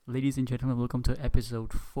Ladies and gentlemen, welcome to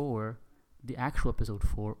episode 4, the actual episode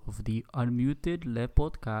 4 of the Unmuted Le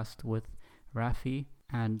podcast with Raffi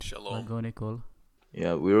and Shalom. Nicole.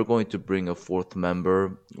 Yeah, we were going to bring a fourth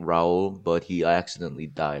member, Raul, but he accidentally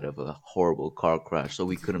died of a horrible car crash, so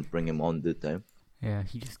we couldn't bring him on, did they? Yeah,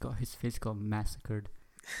 his face got massacred.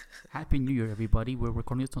 Happy New Year, everybody. We're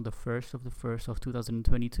recording this on the 1st of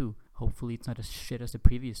 2022. Hopefully it's not as shit as the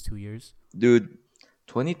previous 2 years. Dude,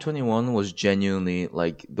 2021 was genuinely,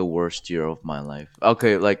 like, the worst year of my life.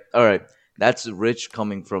 Okay, like, alright, that's rich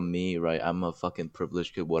coming from me, right? I'm a fucking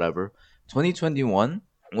privileged kid, whatever. 2021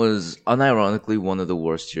 was unironically one of the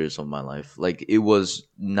worst years of my life. Like, it was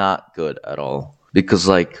not good at all. Because,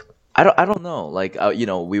 like, I don't know. Like,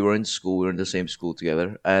 we were in school, we were in the same school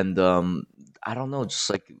together, and, I don't know, just,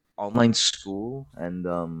 like, online school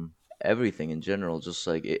and, everything in general, just,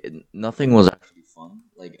 like, nothing was actually fun.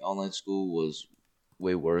 Like, online school was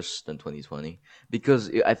way worse than 2020 because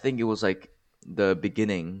I think it was like the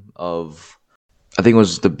beginning of I think it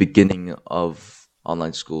was the beginning of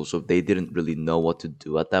online school, so they didn't really know what to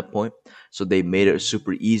do at that point, so they made it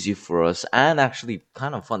super easy for us and actually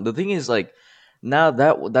kind of fun. The thing is, like, now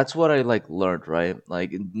that's what I like learned, right?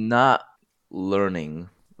 Like, not learning,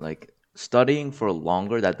 like studying for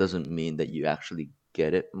longer, that doesn't mean that you actually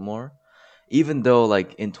get it more. Even though,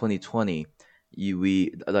 like, in 2020,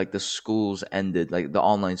 we like the schools ended, like the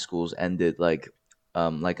online schools ended like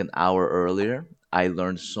an hour earlier. I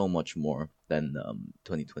learned so much more than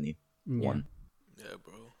 2021. Yeah,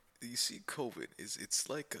 bro. You see, COVID it's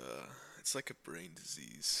like a brain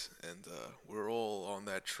disease, and we're all on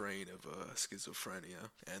that train of schizophrenia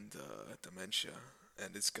and dementia,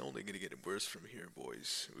 and it's only gonna get worse from here,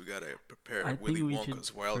 boys. We gotta prepare I think Willy we should,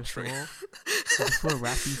 Wonka's wild first of train. all, before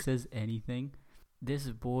Raffi says anything, this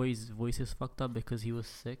boy's voice is fucked up because he was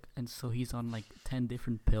sick, and so he's on like 10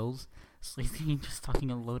 different pills. So he's just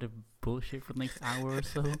talking a load of bullshit for the next hour or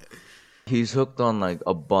so. He's hooked on like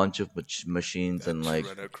a bunch of machines and like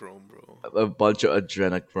Adrenochrome, bro. a bunch of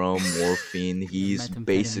adrenochrome, morphine. He's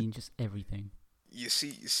basic. Methamphetamine, just everything. You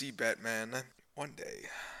see, Batman. One day,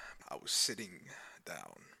 I was sitting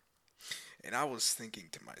down, and I was thinking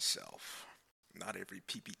to myself, not every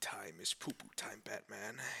pee-pee time is poo-poo time,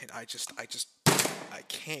 Batman. And I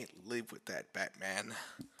can't live with that, Batman.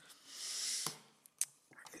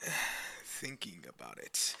 Thinking about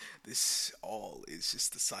it, this all is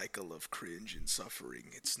just a cycle of cringe and suffering.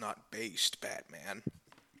 It's not based, Batman.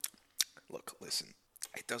 Look, listen,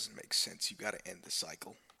 it doesn't make sense. You gotta end the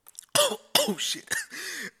cycle. Oh shit.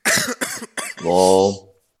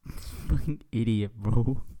 Lol. Fucking idiot,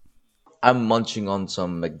 bro. I'm munching on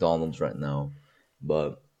some McDonald's right now,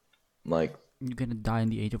 but like, You're gonna die in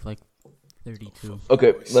the age of like 32.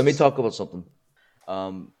 okay, let me talk about something.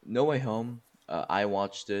 No Way Home. I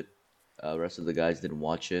watched it. Rest of the guys didn't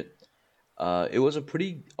watch it. It was a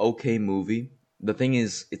pretty okay movie. The thing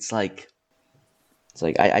is, it's like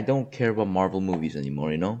I don't care about Marvel movies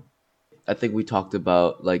anymore. You know. I think we talked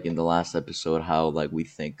about, like, in the last episode, how like we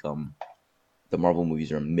think the Marvel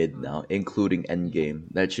movies are mid now, including Endgame.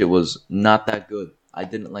 That shit was not that good. I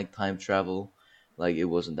didn't like time travel. Like, it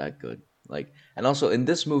wasn't that good. Like, and also in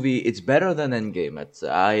this movie, it's better than Endgame.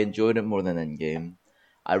 I enjoyed it more than Endgame.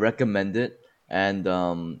 I recommend it. And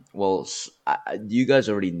well, you guys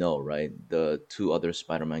already know, right? The two other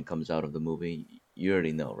Spider-Man comes out of the movie. You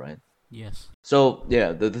already know, right? Yes. So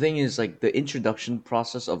yeah, the thing is, like, the introduction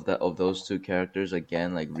process of those two characters,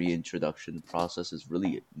 again, like, reintroduction process is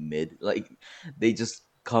really mid. Like, they just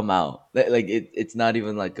come out. It's not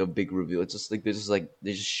even like a big reveal. It's just like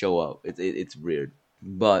they just show up. It's weird.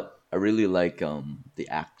 But I really like the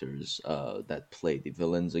actors that play the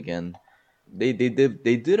villains again. They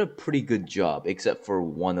did a pretty good job, except for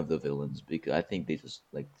one of the villains, because I think they just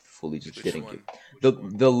like fully just Which didn't one? get Which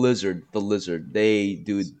one? the lizard. They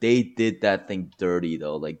did that thing dirty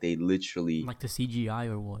though. Like, they literally Like the CGI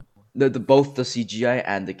or what? the both the CGI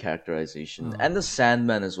and the characterization Oh. and the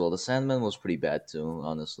Sandman as well. The Sandman was pretty bad too,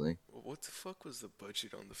 honestly. What the fuck was the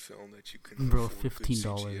budget on the film that you couldn't Bro, afford good $15.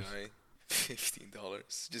 CGI?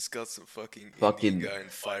 $15. Just got some fucking Fucking Indian guy in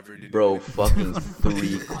Fiverr to bro, do fucking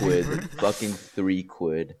 3 quid, fucking 3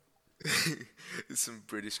 quid. it. Some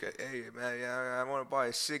British guy. Hey man, yeah, I want to buy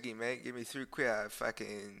a ciggy, mate. Give me 3 quid. I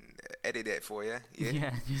fucking edit that for you. Yeah.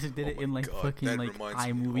 Yeah, just did Oh it my in like god, fucking that like reminds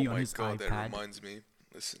me. iMovie Oh on my his god, that iPad. reminds me.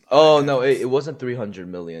 Listen, Oh I no, haven't. it wasn't 300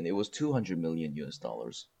 million. It was 200 million US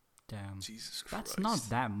dollars. Damn. Jesus That's Christ. not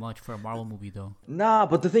that much for a Marvel movie though. Nah,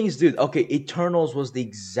 but the thing is, dude, okay, Eternals was the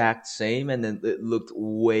exact same, and then it looked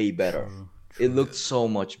way better. True. It True. looked so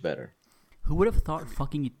much better. Who would have thought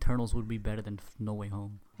fucking Eternals would be better than No Way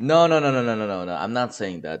Home? No, no, no, no, no, no, no, no. I'm not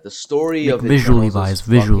saying that. The story Like of visually Eternals is wise,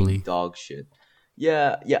 fucking visually. dog shit.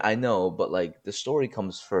 Yeah, yeah, I know, but like the story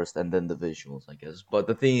comes first and then the visuals, I guess. But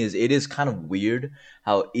the thing is, it is kind of weird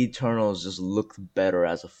how Eternals just looked better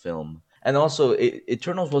as a film. And also,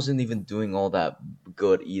 Eternals wasn't even doing all that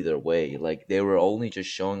good either way. Like they were only just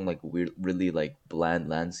showing like weird, really like bland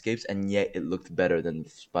landscapes, and yet it looked better than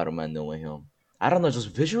Spider-Man: No Way Home. I don't know, just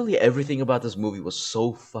visually everything about this movie was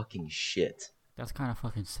so fucking shit. That's kind of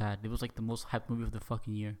fucking sad. It was like the most hyped movie of the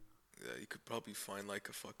fucking year. Yeah, you could probably find like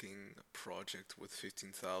a fucking project with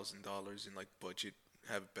 $15,000 in like budget,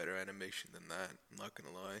 have better animation than that. I'm not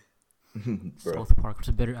gonna lie. Bro. South Park was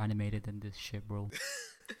better animated than this shit, bro.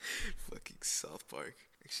 Fucking South Park.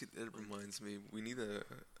 Actually, that reminds me, we need a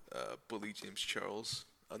bully James Charles.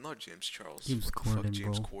 Not James Charles. James What the fuck, Corden,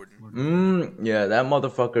 James bro. Corden. Yeah, that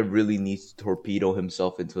motherfucker really needs to torpedo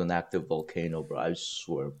himself into an active volcano, bro. I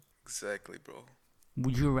swear. Exactly, bro.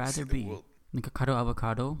 Would you See rather the be world. Nikocado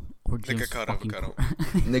Avocado or James Nikocado fucking avocado.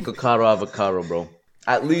 Nicocaro avocado, bro.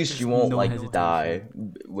 At least you won't No like die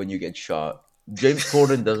hesitation. when you get shot. James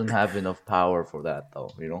Corden doesn't have enough power for that,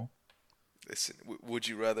 though. You know. Listen, would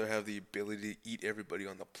you rather have the ability to eat everybody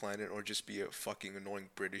on the planet or just be a fucking annoying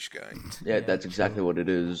British guy? Yeah, Yeah, that's true. exactly what it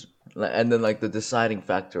is. And then like the deciding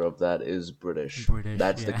factor of that is British. British,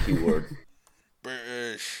 That's the yeah. key word.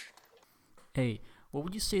 British. Hey, what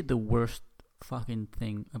would you say the worst fucking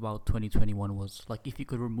thing about 2021 was? Like, if you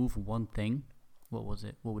could remove one thing, what was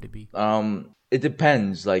it? What would it be? It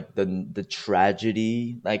depends. Like the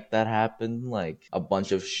tragedy like that happened, like a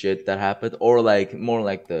bunch of shit that happened, or like more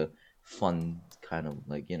like the fun kind of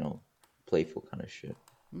like playful kind of shit.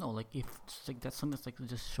 No, like if it's like that's something that's like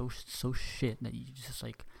just so shit that you just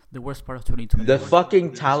like the worst part of The 2021.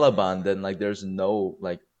 fucking Taliban. Then like there's no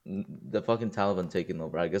like the fucking Taliban taking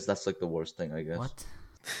over. I guess that's like the worst thing. I guess. What?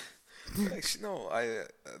 Actually, no.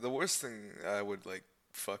 The worst thing I would like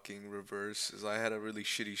fucking reverse is I had a really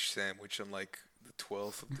shitty sandwich on like the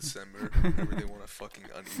 12th of December. Whenever they want to fucking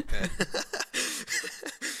uneat that.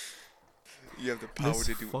 You have the power This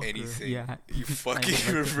to do fucker, anything. yeah. You I would like fucking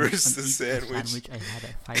to reverse the uneat sandwich. I had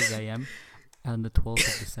at 5 a.m. on the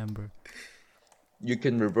 12th of December. You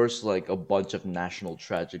can reverse like a bunch of national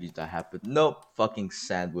tragedies that happened. Nope, fucking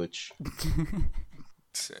sandwich.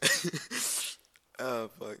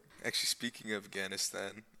 Fuck. Actually, speaking of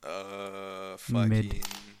Afghanistan, Mid. fucking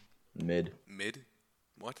Mid. mid.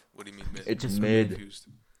 What? What do you mean mid? It's Just I'm mid. mid. confused.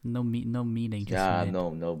 No meaning, just Yeah, mid.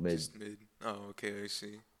 no mid. Just mid. Oh, okay, I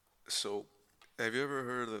see. So, have you ever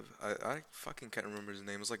heard of? I fucking can't remember his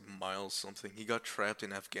name. It was like Miles something. He got trapped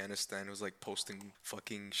in Afghanistan. He was like posting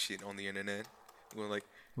fucking shit on the internet. Going like,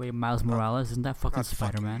 Wait, Miles not Morales? Isn't that fucking not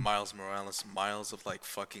Spider fucking Man? Miles Morales. Miles of like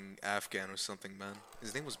fucking Afghan or something, man.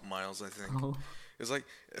 His name was Miles, I think. Oh. It's like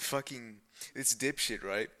fucking it's dipshit,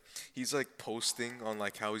 right? He's like posting on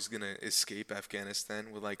like how he's gonna escape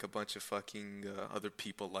Afghanistan with like a bunch of fucking other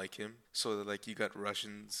people like him. So that like you got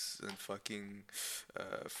Russians and fucking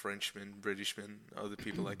Frenchmen, Britishmen, other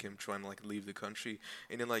people like him trying to like leave the country,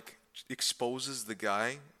 and it like exposes the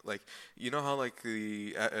guy. Like you know how like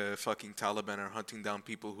the fucking Taliban are hunting down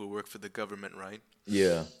people who work for the government, right?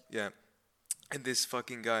 Yeah. Yeah, and this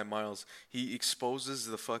fucking guy, Miles, he exposes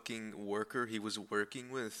the fucking worker he was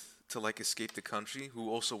working with to like escape the country, who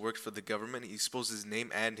also worked for the government. He exposed his name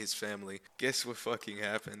and his family. Guess what fucking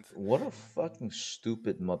happened? What a fucking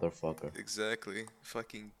stupid motherfucker. Exactly.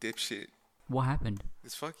 Fucking dipshit. What happened?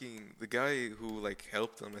 This fucking, the guy who like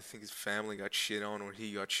helped him, I think his family got shit on or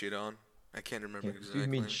he got shit on. I can't remember Yeah, you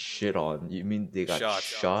mean exactly. shit on? You mean they got Shot.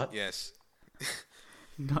 shot? Yes.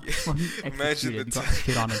 Got Yeah. fucking Imagine the executed. Got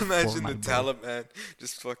shit on in imagine the Fortnite, bro. Taliban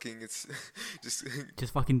just fucking it's just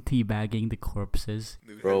Just fucking teabagging the corpses.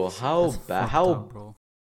 dude, Bro, have you seen how That's bad? fucked up, bro.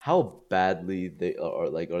 How badly they are?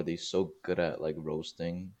 Like, are they so good at like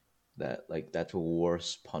roasting that like that's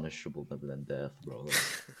worse punishable than death, bro? Like,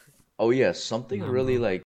 oh yeah, something Nah, really bro.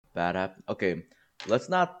 like bad happened. Okay, let's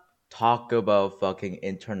not talk about fucking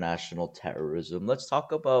international terrorism. Let's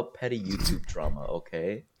talk about petty YouTube drama,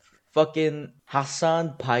 okay? Fucking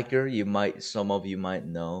Hassan Piker, some of you might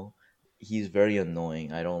know. He's very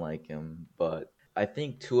annoying. I don't like him, but I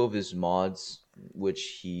think two of his mods,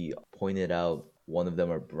 which he pointed out, one of them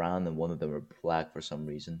are brown and one of them are black for some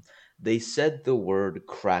reason. They said the word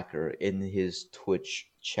cracker in his Twitch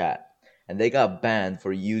chat and they got banned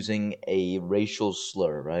for using a racial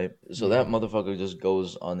slur, right? So Yeah. that motherfucker just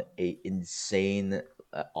goes on a insane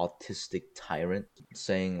autistic tyrant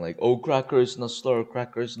saying like, "Oh, cracker isn't a slur.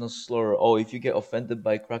 Cracker isn't a slur. Oh, if you get offended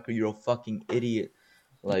by cracker, you're a fucking idiot."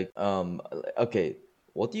 Like, okay.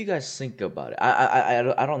 What do you guys think about it?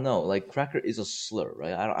 I don't know. Like cracker is a slur,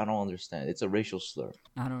 right? I don't understand. It's a racial slur.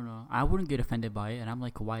 I don't know. I wouldn't get offended by it, and I'm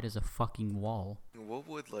like white as a fucking wall. What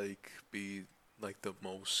would like be like the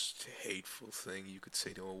most hateful thing you could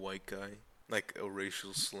say to a white guy? Like a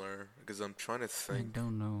racial slur? Because I'm trying to I think.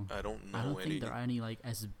 don't know. I don't I know don't think any. there are any like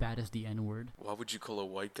as bad as the N word. Why would you call a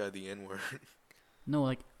white guy the N word? No,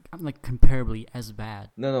 like I'm like comparably as bad.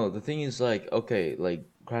 No, no. The thing is, like, okay, like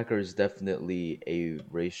cracker is definitely a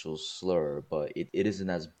racial slur, but it isn't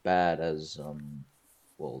as bad as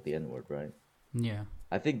well, the N word, right? Yeah,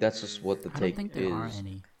 I think that's just Mm, what the I don't take think there are is.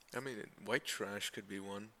 any. I mean, white trash could be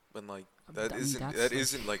one, but like I mean that that's like,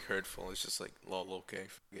 isn't like hurtful. It's just like lol, okay,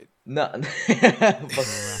 forget. No, bro, fuck.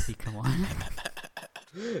 Raffi, come on.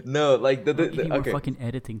 No, like We're here. We're okay, fucking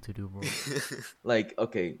editing to do, bro. like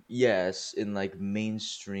okay, yes, in like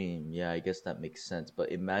mainstream, yeah, I guess that makes sense.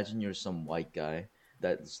 But imagine you're some white guy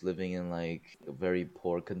that's living in like very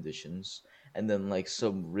poor conditions, and then like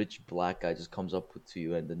some rich black guy just comes up to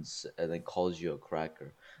you and and then calls you a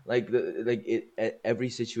cracker. Every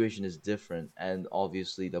situation is different, and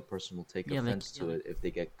obviously the person will take Yeah, like offense to it if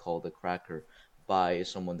they get called a cracker by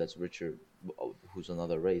someone that's richer, who's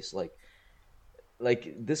another race.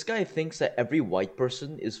 Like this guy thinks that every white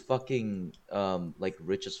person is fucking like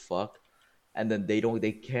rich as fuck, and then they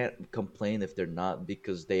can't complain if they're not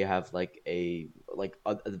because they have like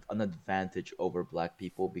an advantage over black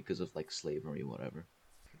people because of like slavery or whatever.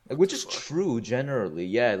 Like What the which is fuck? true generally.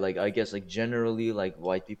 Yeah, like I guess like generally like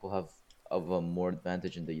white people have of a more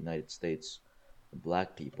advantage in the United States than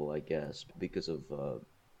black people, I guess, because of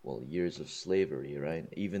well, years of slavery, right?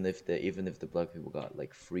 Even if the black people got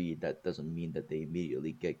like freed, that doesn't mean that they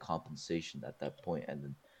immediately get compensation at that point and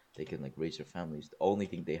then they can like raise their families. The only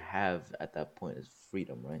thing they have at that point is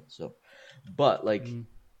freedom, right? So but like mm,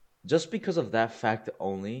 just because of that fact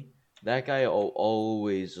only, that guy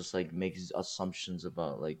always just like makes assumptions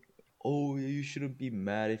about like, oh, you shouldn't be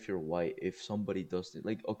mad if you're white if somebody does it.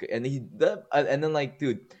 Like, okay, and then like,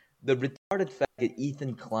 dude, the retarded faggot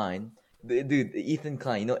Ethan Klein, Ethan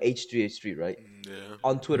Klein, you know H3H3, right? Yeah.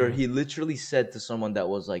 On Twitter, yeah. he literally said to someone that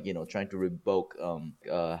was like, trying to revoke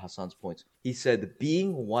Hassan's points. He said,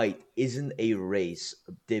 "Being white isn't a race,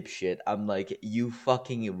 dipshit." I'm like, you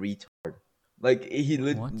fucking retard. Like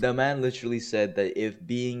What? the man literally said that if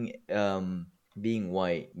being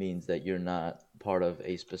white means that you're not part of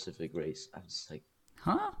a specific race. I'm just like,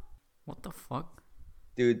 Huh? What the fuck?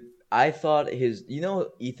 dude, I thought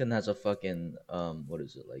Ethan has a fucking what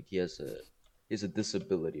is it, like he has a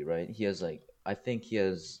disability, right? He has like, I think he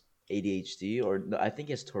has ADHD, or no, I think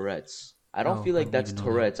he has Tourette's. I don't Oh, feel I like didn't that's even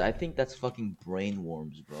know that. Tourette's. I think that's fucking brain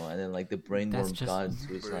worms, bro. And then like the brain That's worms just, got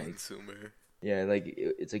into his Brain like, tumor. yeah, like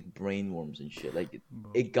it's like brain worms and shit. Like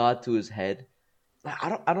bro. it got to his head. Like,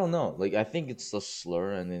 I don't know. Like I think it's a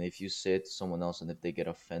slur, and then if you say it to someone else and if they get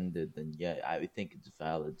offended, then yeah, I think it's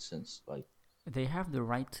valid since like They have the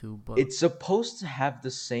right to, but it's supposed to have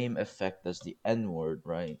the same effect as the N word,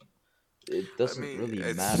 right? It I doesn't mean, really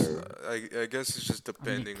it's matter. I guess it's just I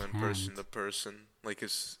mean it depending on person to can't. person. Like,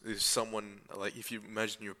 is someone like if you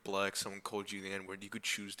imagine you're black, someone called you the N word, you could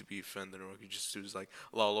choose to be offended, or you could just choose like,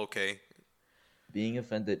 lol, okay. Being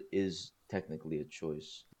offended is technically a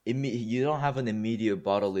choice. You don't have an immediate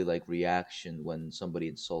bodily like reaction when somebody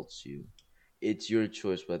insults you. It's your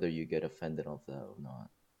choice whether you get offended of that or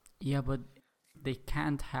not. Yeah, but they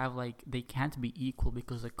can't be equal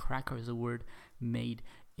because a cracker is a word made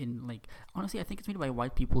in like honestly I think it's made by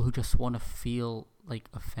white people who just want to feel like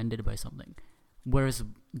offended by something. Whereas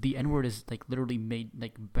the N word is like literally made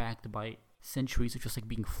like backed by centuries of just like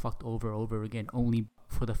being fucked over and over again only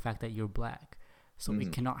for the fact that you're black. So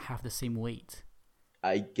it Hmm. cannot have the same weight.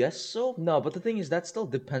 I guess so. No, but the thing is that still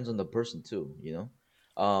depends on the person too, you know?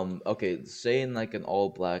 Okay, say in like an all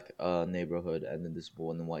black neighborhood and then this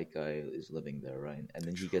one white guy is living there, right? And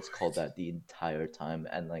then he gets called What? that the entire time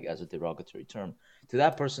and like as a derogatory term. To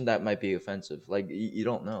that person that might be offensive. Like you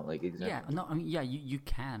don't know, like Yeah, exactly. no, I mean yeah, you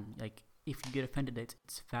can like if you get offended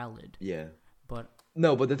it's valid. Yeah. But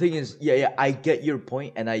No, but the thing is, yeah, yeah, I get your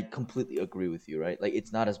point and I completely agree with you, right? Like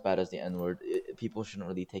it's not as bad as the N-word. People shouldn't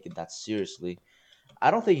really take it that seriously.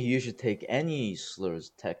 I don't think you should take any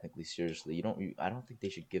slurs technically seriously. I don't think they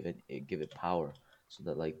should give it power so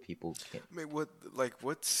that like people can't. I mean,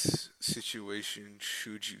 what situation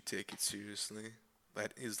should you take it seriously?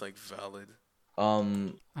 That is like valid.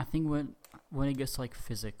 I think when it gets like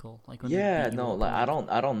physical, like when they Yeah, beat you no, up or like like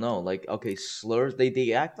I don't know. Like okay, slurs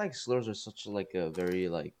they act like slurs are such like a very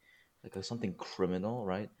like a, something criminal,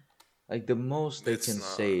 right? Like the most they It's can not.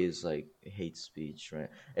 say is like hate speech, right?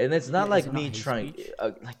 And it's yeah, not is like it not me hate trying speech?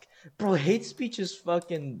 like bro, hate speech is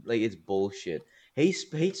fucking like it's bullshit.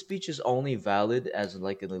 hate speech is only valid as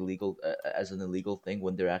like an illegal as an illegal thing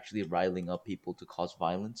when they're actually riling up people to cause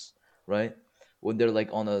violence, right? When they're like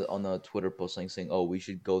on a Twitter post saying, "Oh, we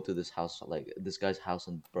should go to this house, like this guy's house,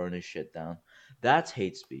 and burn his shit down." That's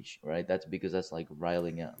hate speech, right? That's because that's like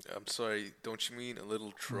riling up. I'm sorry, don't you mean a little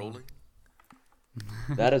Well, trolling?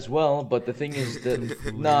 That as well, but the thing is that no,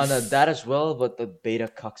 tomfoolery. that as well, but the beta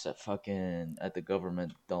cucks at fucking at the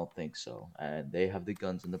government don't think so, and they have the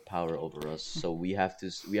guns and the power over us, so we have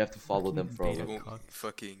to follow them Fucking for beta over. You cocks.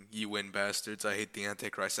 fucking UN bastards. I hate the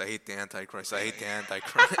Antichrist. I hate the Antichrist. I hate the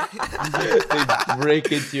Antichrist. They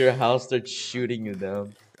break into your house, start shooting you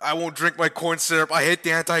down. I won't drink my corn syrup. I hate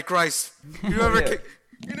the Antichrist. You Oh never, yeah.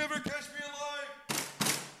 you never catch me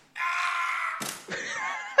alive.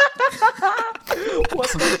 What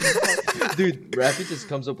the fuck? Dude, Raffi just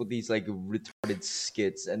comes up with these like retarded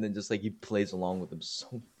skits and then just like he plays along with them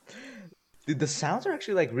so dude, the sounds are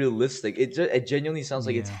actually like realistic. It genuinely sounds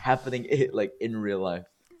like it's Yeah. happening like in real life.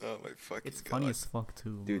 Oh my fucking It's funny god. as fuck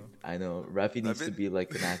too, Dude, bro. I know. Raffi needs to been- be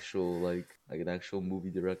like an actual like an actual movie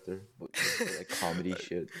director, but just for, like comedy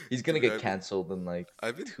shit. He's gonna Dude, get canceled in like two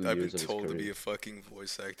I've been years of his told to be career. a fucking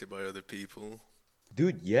voice actor by other people.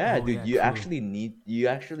 Dude, yeah, Oh dude, yeah, true. you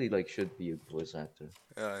actually like should be a voice actor.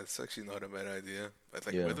 Yeah, it's actually not a bad idea. I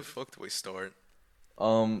think Yeah. where the fuck do I start?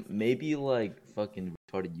 Maybe like fucking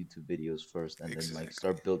retarded YouTube videos first, and then like Exactly.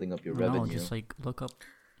 start building up your No, revenue. just like look up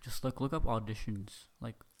auditions,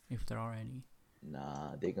 like if there are any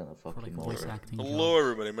Nah, they're gonna for fuck like him voice over. acting Hello, jobs.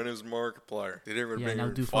 everybody. My name is Markiplier. They didn't Yeah, now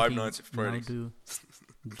remember do Five fucking Nights at now Freddy's.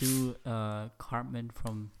 do Cartman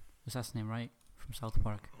from what's that name, right? From South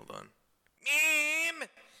Park. Hold on. Ma'am,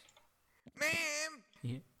 ma'am.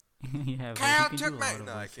 Yeah, yeah, but Kyle he can do took a my. lot of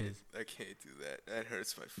No, I can't. voices. I can't do that. That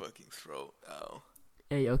hurts my fucking throat. Ow.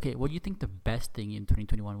 Hey, okay, what do you think the best thing in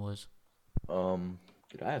 2021 was?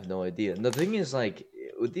 Dude, I have no idea. And the thing is, like,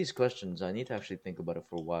 with these questions, I need to actually think about it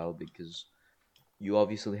for a while because you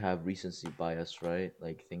obviously have recency bias, right?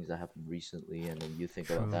 Like things that happened recently, and then you think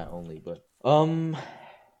about True. that only. But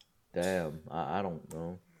damn, I don't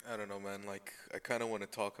know. I don't know, man. Like, I kind of want to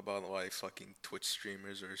talk about why fucking Twitch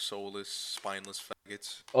streamers are soulless, spineless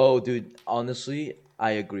faggots. Oh, dude, honestly,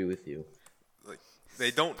 I agree with you. Like,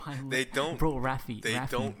 they don't. They don't. Bro, Raffi, They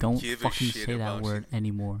don't don't give a fucking shit say that about word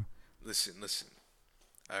anymore. Listen.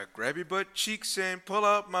 Grab your butt cheeks and pull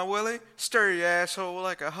up my willy. Stir your asshole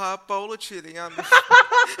like a hot bowl of chili on the.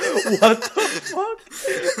 What the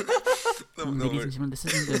fuck? No, Ladies and wait. gentlemen, this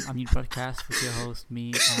is the Omni podcast with your host,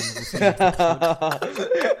 me, and we'll see you next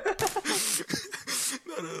episode.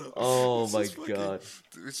 No. Oh This my is fucking- god.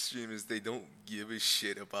 Twitch streamers, they don't give a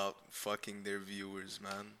shit about fucking their viewers,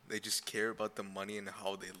 man. They just care about the money and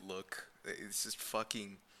how they look. It's just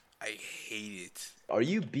fucking. I hate it. Are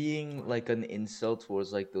you being like an insult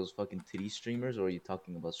towards like those fucking titty streamers, or are you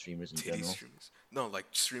talking about streamers in Titty general? streamers. No, like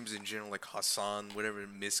streams in general, like Hassan, whatever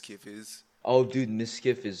Miskiff is. Oh, dude,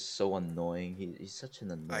 Miskiff is so annoying. He's such an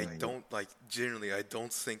I annoying. don't like generally. I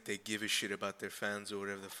don't think they give a shit about their fans or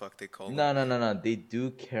whatever the fuck they call No, them. no. They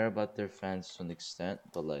do care about their fans to an extent,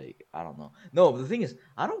 but like I don't know. No, the thing is,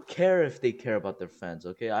 I don't care if they care about their fans.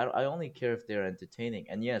 Okay, I only care if they're entertaining.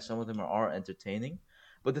 And yeah, some of them are entertaining.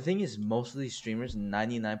 But the thing is, most of these streamers,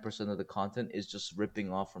 99% of the content is just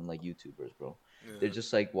ripping off from like YouTubers, bro. They're Yeah.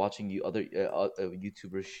 just like watching you other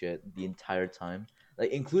YouTubers shit the entire time,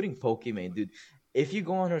 like including Pokimane, dude. If you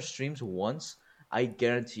go on her streams once, I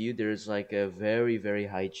guarantee you there's like a very very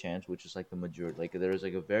high chance, which is like the majority, like there's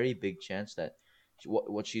like a very big chance that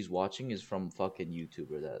what she's watching is from fucking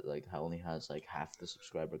YouTuber that like only has like half the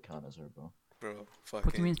subscriber count as her, bro. Bro,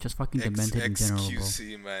 fucking Pokemon's just fucking demented in general, bro.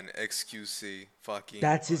 XQC, man. XQC. Fucking.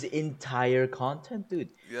 That's his entire content, dude.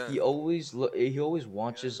 Yeah. He always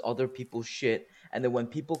watches other people's shit, and then when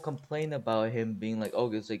people complain about him being like,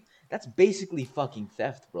 "Oh, it's like that's basically fucking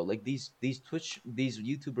theft, bro." Like these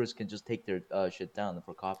YouTubers can just take their shit down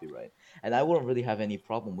for copyright, and I wouldn't really have any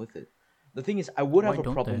problem with it. The thing is, I would Why have a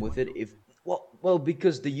don't problem they? with it if well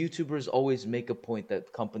because the YouTubers always make a point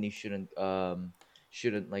that companies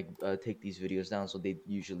shouldn't like take these videos down, so they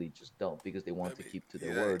usually just don't because they want to keep to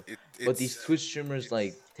their yeah, word. But these Twitch streamers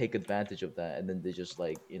like take advantage of that, and then they just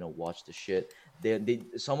like watch the shit. They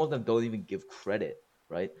some of them don't even give credit,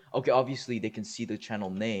 right? Okay, obviously they can see the channel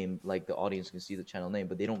name, like the audience can see the channel name,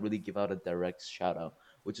 but they don't really give out a direct shout out,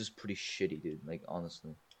 which is pretty shitty, dude. Like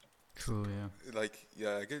honestly. True, yeah. Like,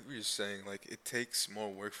 yeah, I get what you're saying. Like, it takes more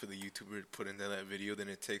work for the YouTuber to put into that video than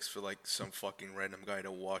it takes for like some fucking random guy to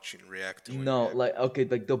watch and react to it. No, like okay,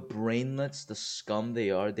 like the brainlets, the scum they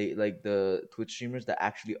are. They like the Twitch streamers that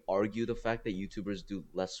actually argue the fact that YouTubers do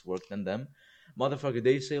less work than them. Motherfucker,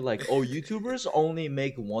 they say like, oh, YouTubers only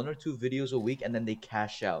make 1 or 2 videos a week and then they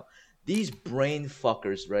cash out. These brain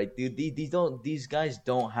fuckers, right? Dude, these guys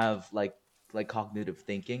don't have like cognitive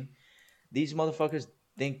thinking. These motherfuckers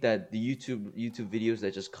think that the YouTube videos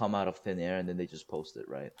that just come out of thin air and then they just post it,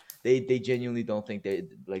 right? They genuinely don't think they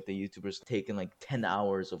like the YouTubers taking like 10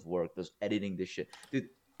 hours of work just editing this shit, dude.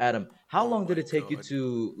 Adam, how Oh long did my it take you god.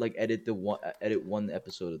 to like edit one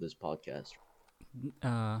episode of this podcast?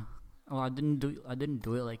 Uh, well, I didn't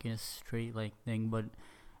do it like in a straight like thing, but it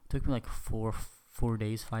took me like 4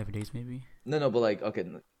 days, 5 days maybe. No, no, but like okay,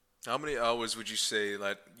 How many hours would you say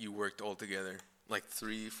that you worked all together? Like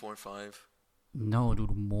three, four, five? No,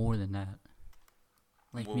 dude, more than that.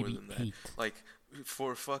 Like More maybe than that. 8. Like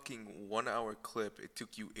for a fucking 1 hour clip, it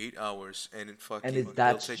took you 8 hours, and it and fucking it'll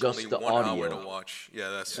that's take only just the 1 hour to audio. watch. Yeah,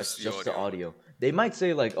 that's That's just the just the audio. audio. They might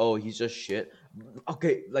say like, "Oh, he's just shit."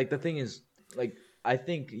 Okay, like the thing is, like I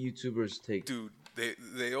think YouTubers take Dude,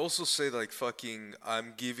 they also say like fucking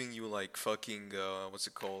I'm giving you like fucking what's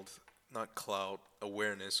it called? Not cloud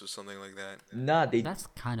awareness or something like that. nah. They That's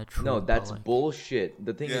kind of no, true, but that's like, bullshit.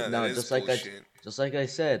 The thing is Yeah, that now, is bullshit. just like I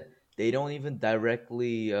said, they don't even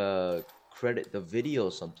directly credit the video.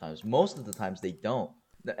 Sometimes, most of the times they don't.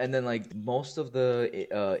 And then like most of the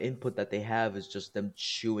input that they have is just them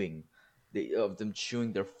chewing, of them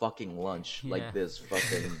chewing their fucking lunch yeah. like this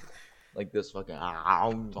fucking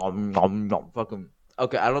fucking.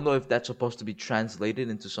 Okay, I don't know if that's supposed to be translated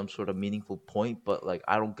into some sort of meaningful point, but like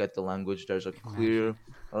I don't get the language. There's a clear Imagine.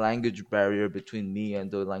 language barrier between me and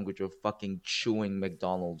the language of fucking chewing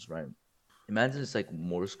McDonald's, right? Imagine it's like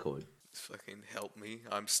Morse code. Fucking help me.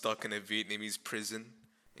 I'm stuck in a Vietnamese prison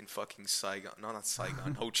in fucking Saigon. No, not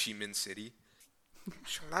Saigon. Ho Chi Minh City.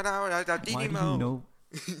 Why do you know?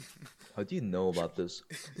 How do you know about this?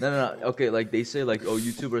 No, no, no. Okay, like they say, like, oh,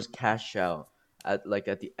 YouTubers cash out at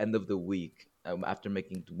the end of the week after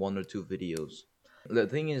making 1 or 2 videos. The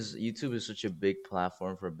thing is, YouTube is such a big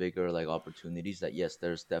platform for bigger like opportunities that yes,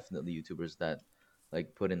 there's definitely YouTubers that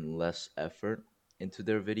like put in less effort into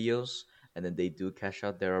their videos and then they do cash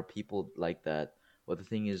out. There are people like that. But the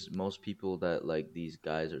thing is, most people that like these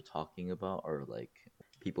guys are talking about are like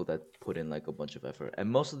people that put in like a bunch of effort. And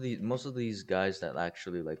most of these guys that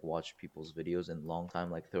actually like watch people's videos in long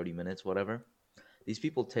time, like 30 minutes, whatever, these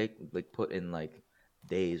people take like put in like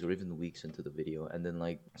days or even weeks into the video and then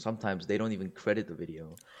like sometimes they don't even credit the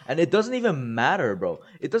video and it doesn't even matter, bro.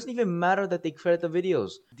 It doesn't even matter that they credit the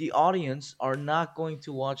videos. The audience are not going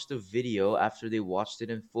to watch the video after they watched it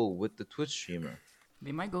in full with the Twitch streamer.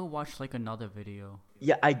 They might go watch like another video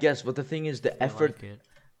Yeah, I guess, but the thing is if the they effort, like it.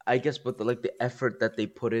 I guess, but like the effort that they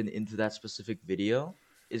put in into that specific video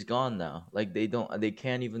is gone now. Like they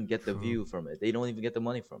can't even get the True. view from it. They don't even get the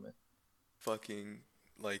money from it. Fucking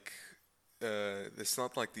like it's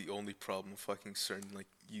not like the only problem fucking certain like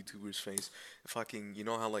YouTubers face. Fucking you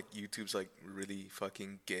know how like YouTube's like really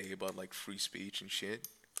fucking gay about like free speech and shit?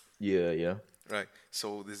 Yeah, yeah. Right.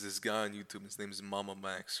 So there's this guy on YouTube, his name is Mama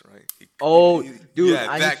Max, right? Oh, dude, Yeah,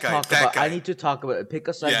 I need that to guy, talk that about. I guy. need to talk about. Pick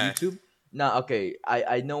a side, Yeah, YouTube. Nah, okay.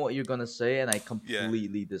 I know what you're gonna say, and I yeah.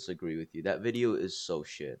 completely disagree with you. That video is so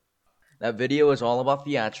shit. That video is all about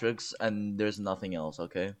theatrics, and there's nothing else.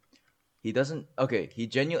 Okay. He doesn't. Okay. He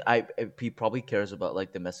genuine. He probably cares about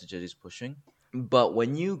like the message that he's pushing. But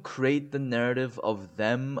when you create the narrative of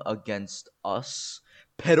them against us,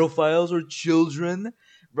 pedophiles or children,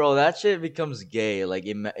 bro, that shit becomes gay like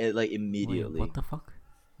Wait, immediately. what the fuck?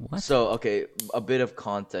 What? So, okay, a bit of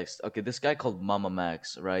context. Okay, this guy called Mama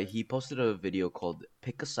Max, right? He posted a video called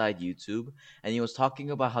Pick a Side YouTube, and he was talking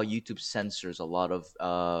about how YouTube censors a lot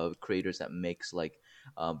of creators that makes like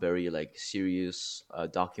very like serious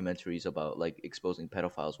documentaries about like exposing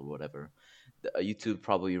pedophiles or whatever. YouTube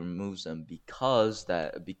probably removes them because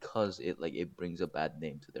it like it brings a bad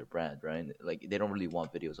name to their brand, right? Like they don't really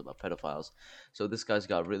want videos about pedophiles. So this guy's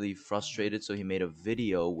got really frustrated, so he made a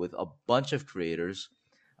video with a bunch of creators,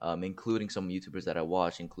 including some YouTubers that I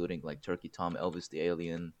watch, including like Turkey Tom, Elvis the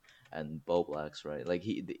Alien, and Bo Blacks, right? Like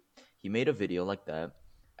he made a video like that,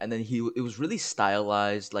 and then it was really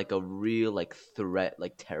stylized, like a real like threat,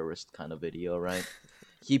 like terrorist kind of video, right?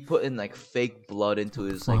 He put in like fake blood into What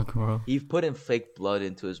the his like fuck, bro? he put in fake blood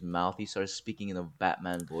into his mouth. He started speaking in a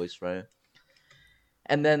Batman voice, right?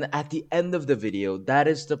 And then at the end of the video, that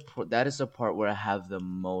is the part where I have the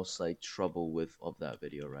most like trouble with of that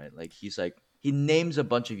video, right? Like he names a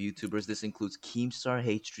bunch of YouTubers. This includes Keemstar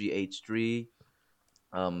H3H3,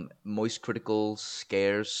 Moist Critical,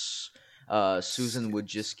 Scarce, Susan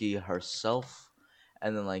Wojcicki herself,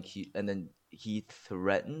 and then he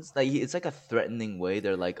threatens it's like a threatening way.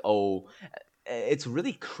 They're like, oh, it's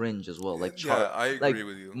really cringe as well. Like Yeah, I like agree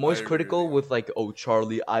with you. I most agree with critical you. with like, oh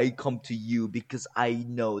Charlie, I come to you because I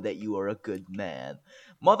know that you are a good man,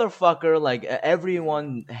 motherfucker. Like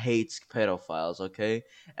everyone hates pedophiles, okay?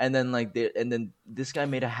 And then and then this guy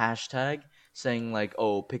made a hashtag saying like,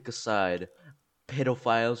 oh, pick a side,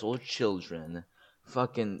 pedophiles or children.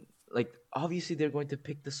 Fucking like obviously they're going to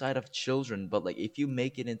pick the side of children, but like if you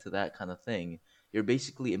make it into that kind of thing, you're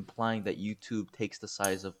basically implying that YouTube takes the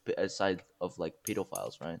side of like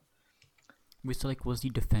pedophiles, right? Wait, so like, was he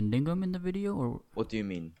defending them in the video or What do you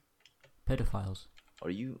mean? pedophiles? Are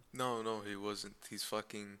you No, no, he wasn't. He's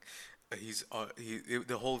fucking.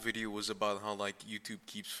 The whole video was about how like YouTube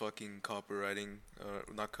keeps fucking copywriting,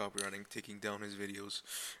 not copywriting, taking down his videos,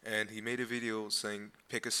 and he made a video saying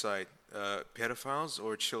pick a side, pedophiles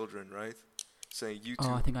or children, right? Saying Oh,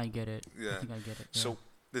 I YouTube, think I get it. I yeah. think I get it. Yeah. So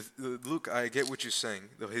look, I get what you're saying.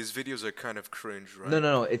 Though his videos are kind of cringe, No, right? no,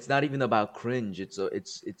 no. It's not even about cringe.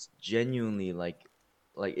 It's genuinely like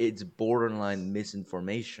it's borderline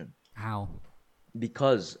misinformation. How?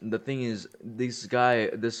 Because the thing is, this guy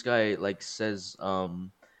like says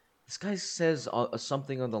this guy says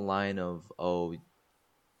something on the line of, oh,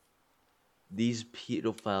 these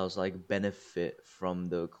pedophiles like benefit from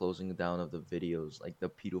the closing down of the videos, like the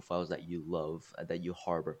pedophiles that you love, that you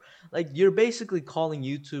harbor. Like you're basically calling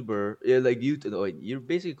you're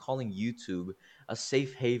basically calling YouTube a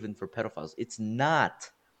safe haven for pedophiles. It's not.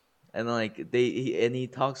 And like he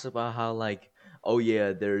talks about how like, oh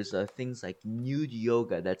yeah, there's things like nude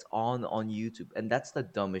yoga that's on YouTube, and that's the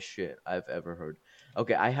dumbest shit I've ever heard.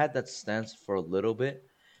 Okay, I had that stance for a little bit.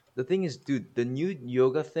 The thing is, dude, the nude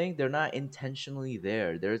yoga thing, they're not intentionally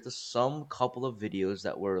there. There's just some couple of videos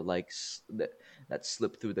that were like that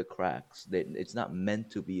slipped through the cracks. It's not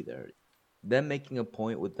meant to be there. Them making a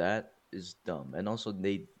point with that is dumb, and also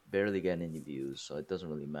they barely get any views, so it doesn't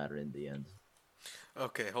really matter in the end.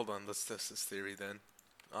 Okay, hold on. Let's test this theory then.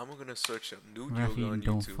 I'm gonna search up nude yoga Raffi, on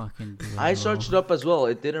don't YouTube. fucking do I it, bro. searched it up as well.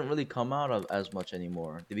 It didn't really come out as much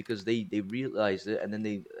anymore because they realized it, and then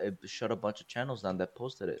they shut a bunch of channels down that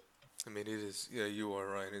posted it. I mean, it is. Yeah, you are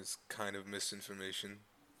right. It's kind of misinformation.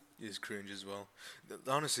 It is cringe as well.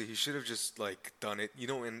 Honestly, he should have just like done it. You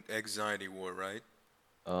know, in Anxiety War, right?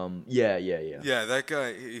 Yeah, yeah, yeah. Yeah, that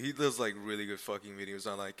guy. He does like really good fucking videos.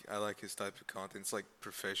 I like his type of content. It's like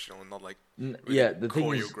professional, not like really Yeah, the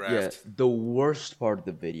thing is, yeah, choreographed. the worst part of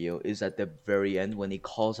the video is at the very end when he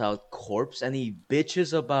calls out Corpse and he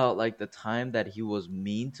bitches about like the time that he was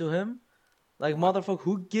mean to him. Like What? motherfucker,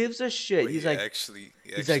 who gives a shit? But he He's actually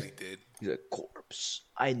like, did. he's like, Corpse,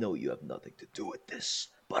 I know you have nothing to do with this,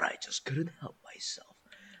 but I just couldn't help myself.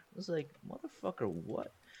 I was like, motherfucker,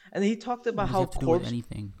 what? And he talked What about does it how have to do with Corpse,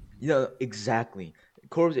 anything? exactly.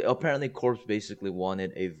 Corpse basically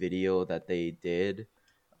wanted a video that they did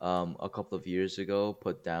a couple of years ago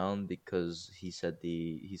put down because he said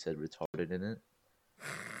retarded in it,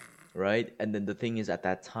 right? And then the thing is, at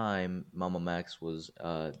that time, Mama Max was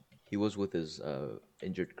he was with his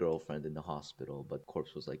injured girlfriend in the hospital, but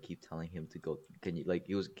Corpse was like keep telling him to go. Can you like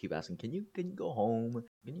he was keep asking, can you go home?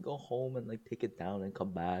 Can you go home and like take it down and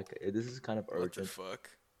come back? This is kind of What the urgent. fuck?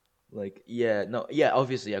 Like, yeah, no, yeah,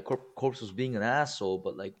 obviously, yeah, Corpse was being an asshole,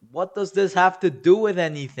 but like, what does this have to do with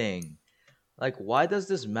anything? Like, why does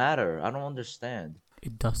this matter? I don't understand.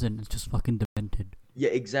 It doesn't. It's just fucking demented.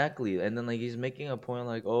 Yeah, exactly. And then like he's making a point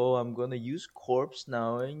like, oh, I'm gonna use Corpse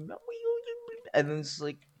now, and then it's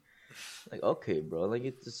like okay, bro, like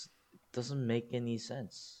it just doesn't make any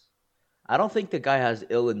sense. I don't think the guy has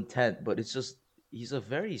ill intent, but it's just he's a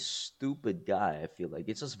very stupid guy. I feel like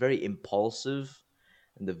it's just very impulsive,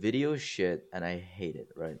 and the video is shit, and I hate it.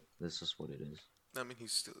 Right? That's just what it is. I mean, he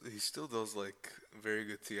still does like very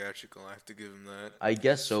good theatrical. I have to give him that. I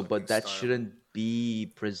guess His so, fucking but that style. shouldn't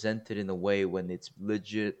be presented in a way when it's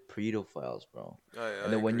legit pedophiles, bro. And I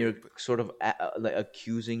then when agree, you're but sort of like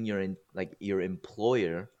accusing like your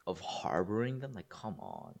employer of harboring them, like come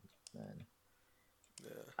on, man. yeah.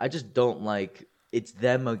 I just don't like it's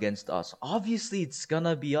them against us. Obviously, it's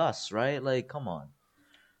gonna be us, right? Like, come on.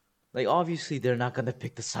 Like, obviously, they're not gonna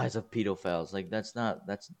pick the sides of pedophiles. Like, that's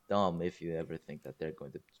dumb if you ever think that they're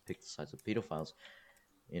going to pick the sides of pedophiles.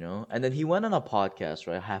 And then he went on a podcast,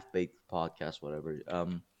 right, half baked podcast, whatever.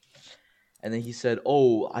 And then he said,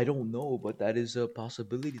 oh, I don't know, but that is a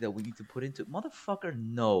possibility that we need to put into motherfucker.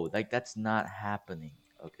 No, like that's not happening.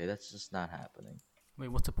 Okay, that's just not happening. Wait,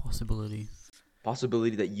 what's a possibility?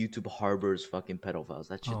 Possibility that YouTube harbors fucking pedophiles.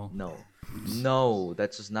 That shit, Oh. no,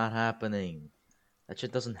 that's just not happening. That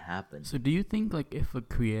shit doesn't happen. So do you think like if a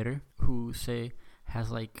creator who say has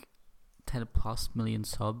like 10 plus million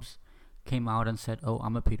subs came out and said, "Oh,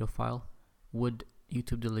 I'm a pedophile," would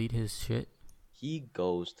YouTube delete his shit? he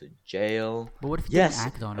goes to jail. But what if he didn't Yes,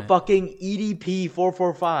 act on it? fucking EDP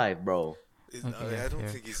 445, bro. Okay, yeah, I don't fair,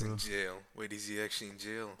 think he's true. in jail. Wait, is he actually in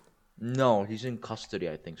jail? No, he's in custody,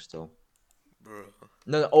 I think, still. Bro.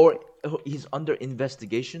 No, or he's under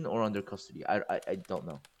investigation or under custody. I don't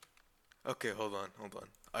know. Okay, hold on.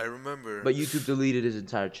 I remember. But YouTube deleted his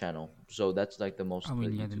entire channel, so that's like the most I that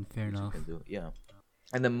mean, yeah, then fair YouTube enough. can do. Yeah,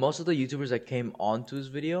 and then most of the YouTubers that came onto his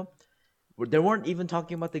video, they weren't even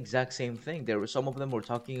talking about the exact same thing. There were some of them were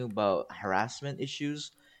talking about harassment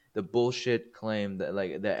issues, the bullshit claim that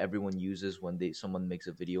like that everyone uses when someone makes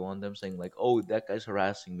a video on them, saying like, "Oh, that guy's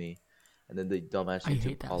harassing me," and then the dumbass I YouTube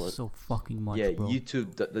hate that call it. so fucking much, Yeah, bro.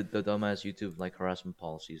 YouTube, the dumbass YouTube like harassment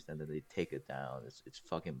policies, then they take it down. It's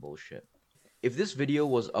fucking bullshit. If this video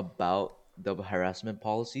was about the harassment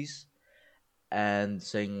policies and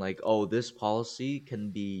saying like, oh, this policy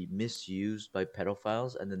can be misused by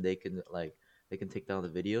pedophiles, and then they can take down the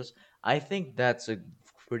videos, I think that's a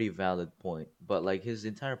pretty valid point. But like his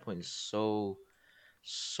entire point is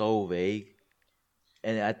so vague,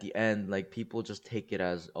 and at the end, like people just take it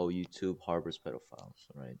as, oh, YouTube harbors pedophiles,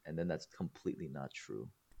 right? And then that's completely not true.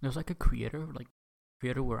 There's like a creator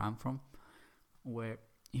where I'm from, where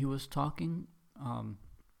he was talking.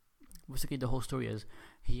 Basically, the whole story is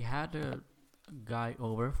he had a guy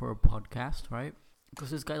over for a podcast, right? Because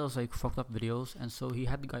this guy does like fucked up videos, and so he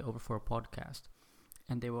had the guy over for a podcast,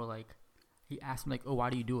 and they were like, he asked him like, "Oh, why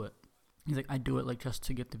do you do it?" He's like, "I do it like just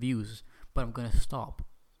to get the views, but I'm gonna stop."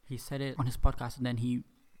 He said it on his podcast, and then he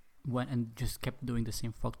went and just kept doing the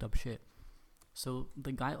same fucked up shit. So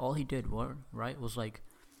the guy, all he did was like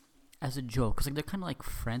as a joke, cause like they're kind of like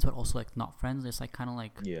friends, but also like not friends. It's like kind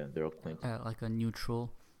of Yeah, they're acquaintances. like a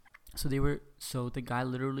neutral. So the guy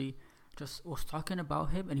literally just was talking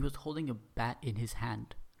about him, and he was holding a bat in his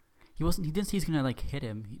hand. He didn't say he's gonna like hit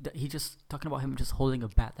him. He just talking about him just holding a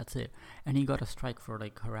bat. That's it. And he got a strike for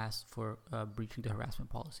like breaching the harassment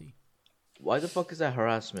policy. Why the fuck is that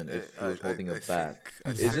harassment if he was holding a bat?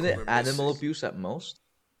 I think Isn't it we're animal missing- abuse at most?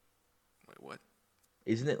 Wait, what?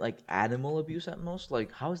 Isn't it like animal abuse at most?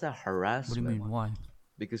 Like, how is that What do harassment? you mean? Why?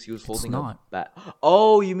 Because he was It's holding not. a bat.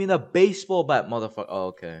 Oh, you mean a baseball bat, motherfucker? Oh,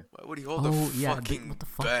 okay. Why would he hold a Oh yeah. fucking What the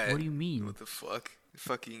fuck? bat? What do you mean? What the fuck?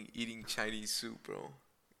 Fucking eating Chinese soup, bro.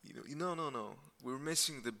 No. We're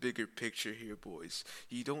missing the bigger picture here, boys.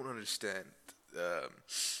 You don't understand.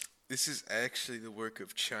 This is actually the work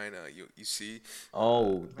of China. You see?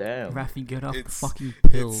 Oh, damn. Raffi, get off the It's- fucking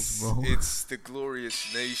pills, bro. It's the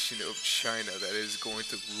glorious nation of China that is going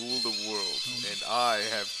to rule the world, and I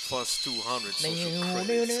have plus 200 social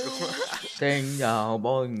credits.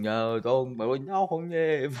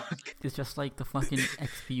 It's just like the fucking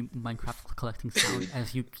XP Minecraft collecting sound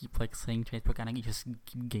as you keep like saying Chinese propaganda, you just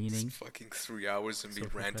keep gaining. It's fucking 3 hours and me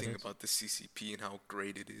Social ranting credits. about the CCP and how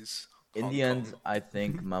great it is. In Hong the end, Kong. I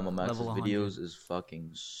think Mama Max's Level 100. videos is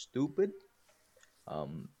fucking stupid.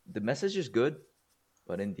 The message is good,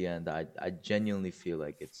 but in the end, I genuinely feel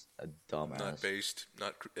like it's a dumbass.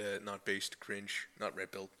 not based, cringe, not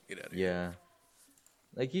red pill. Get out of here. Yeah.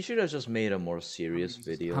 Like, he should have just made a more serious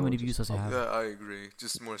video. How many just views does it have? Yeah, I agree.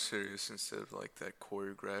 Just more serious instead of like that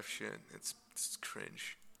choreographed shit. It's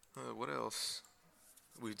cringe. What else?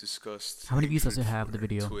 We've discussed. How many views does it hatred have, the for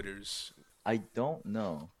video? Twitters. I don't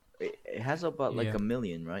know. It has about like Yeah. 1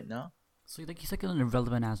 million right now. So like he's like an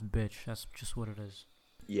irrelevant ass bitch. That's just what it is.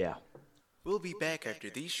 Yeah. We'll be back after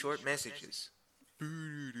these short messages. Have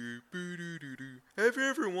you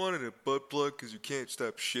ever wanted a butt plug because you can't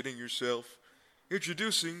stop shitting yourself?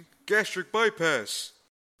 Introducing gastric bypass.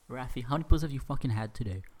 Raffi, how many pills have you fucking had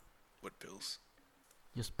today? What pills?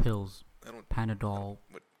 Just pills. I don't. Panadol.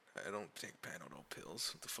 I don't take Panadol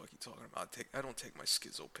pills. What the fuck are you talking about? I don't take my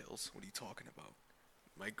schizo pills. What are you talking about?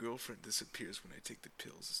 My girlfriend disappears when I take the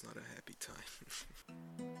pills. It's not a happy time.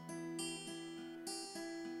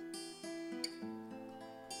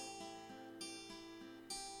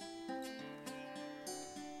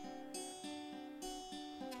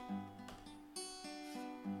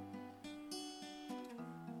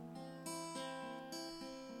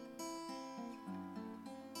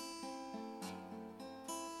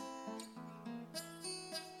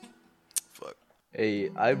 Fuck. Hey,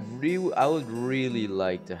 I would really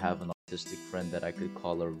like to have an autistic friend that I could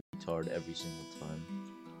call a retard every single time.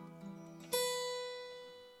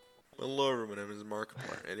 Hello, my name is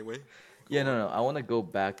Markiplier. Anyway. Yeah, no. I want to go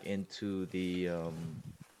back into the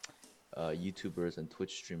YouTubers and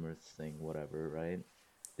Twitch streamer thing, whatever, right?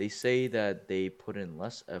 They say that they put in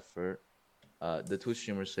less effort. The Twitch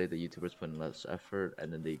streamers say the YouTubers put in less effort,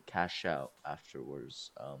 and then they cash out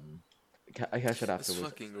afterwards. I catch it It's afterwards.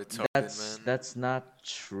 fucking retarded, That's man. that's not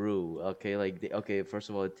true. Okay, like okay, first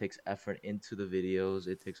of all, it takes effort into the videos.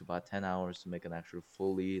 It takes about 10 hours to make an actual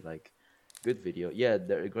fully like good video. Yeah,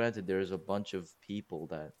 granted, there's a bunch of people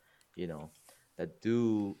that you know that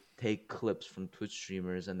do take clips from Twitch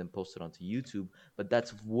streamers and then post it onto YouTube, but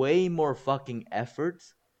that's way more fucking effort,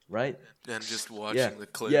 right? And just Yeah, watching the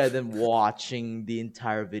clip. yeah, then watching the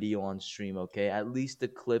entire video on stream, okay? At least the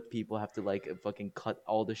clip people have to like fucking cut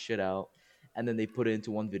all the shit out and then they put it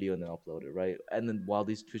into one video and then upload it, right? And then while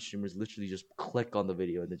these Twitch streamers literally just click on the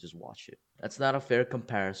video and then just watch it. That's not a fair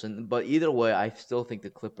comparison, but either way, I still think the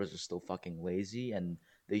Clippers are still fucking lazy and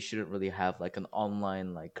they shouldn't really have like an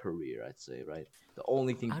online like career, I'd say, right? The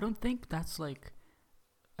only thing I don't think that's like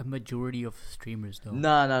a majority of streamers though.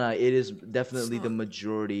 No, no, no. It is It's definitely the not.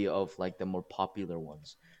 majority of like the more popular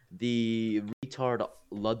ones. The retard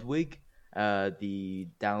Ludwig, the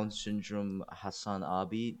Down syndrome Hassan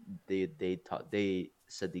Abi, they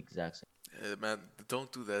said the exact same. Man,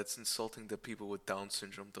 don't do that. It's insulting the people with Down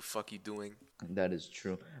syndrome. The fuck you doing? That is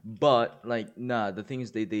true. But like, nah. The thing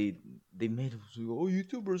is, they made it so, oh,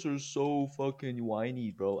 YouTubers are so fucking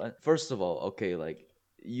whiny, bro. And first of all, okay, like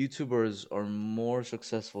YouTubers are more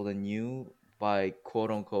successful than you by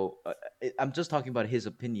quote unquote. I'm just talking about his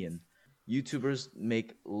opinion. YouTubers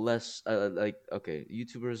make less, like okay,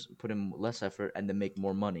 YouTubers put in less effort and then make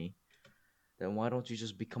more money. Then why don't you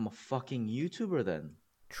just become a fucking YouTuber then?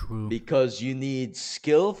 True. Because you need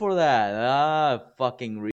skill for that. Ah,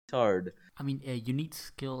 fucking retard. I mean, you need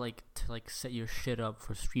skill like to like set your shit up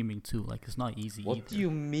for streaming too. Like it's not easy What either. do you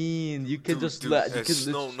mean? You can Dude, just dude, let you it's-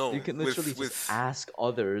 can no, you can with- literally with- just ask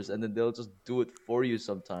others and then they'll just do it for you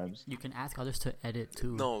sometimes. You can ask others to edit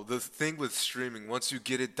too. No, the thing with streaming, once you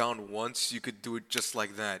get it down once, you could do it just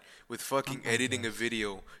like that. With fucking I editing a guess.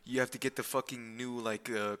 video, you have to get the fucking new like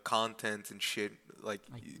content and shit. Like,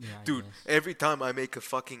 Yeah, I dude, guess. every time I make a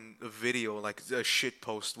fucking video, like a shit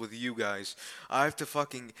post with you guys, I have to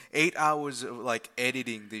fucking 8 hours of like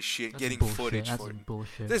editing this shit, That's getting bullshit. footage That's for it.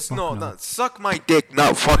 bullshit. This Fuck no, no. no, suck my dick,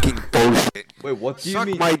 not fucking bullshit. Wait, what do you Suck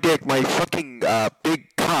mean? my dick, my fucking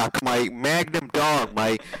big cock, my magnum dog,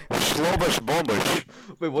 my slobus bombers.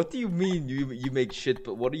 Wait, what do you mean you make shit?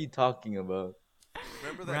 But what are you talking about?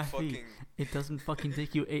 Remember that Raffi, fucking. it doesn't fucking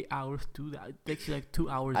take you 8 hours to do that. It takes you like 2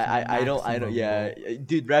 hours. I don't maximum, yeah, bro.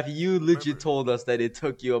 dude, Raffi, you legit Remember- told us that it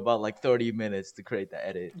took you about like 30 minutes to create the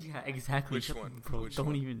edit. Yeah, exactly. Which Shut- one? Bro, Which don't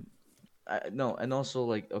one? even. No, and also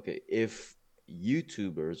like okay, if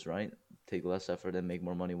YouTubers right take less effort and make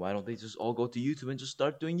more money, why don't they just all go to YouTube and just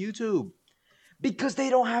start doing YouTube? Because they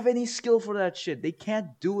don't have any skill for that shit. They can't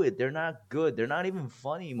do it. They're not good. They're not even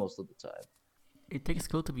funny most of the time. It takes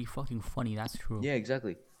skill to be fucking funny. That's true. Yeah,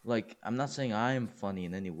 exactly. Like I'm not saying I'm funny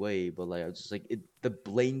in any way, but like I'm just like the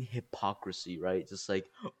blatant hypocrisy, right? Just like,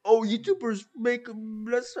 oh, YouTubers make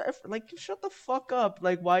less effort. Like, shut the fuck up.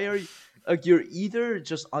 Like, why are you? Like, you're either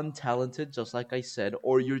just untalented, just like I said,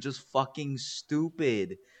 or you're just fucking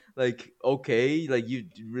stupid. Like, okay, like you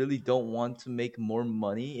really don't want to make more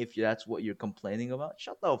money if that's what you're complaining about.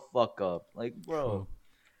 Shut the fuck up. Like, bro. True.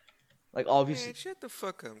 Like, obviously, Man, shut the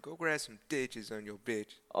fuck up. Go grab some ditches on your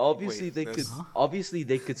bitch. obviously Wait, they could that's- obviously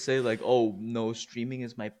they could say like, oh no, streaming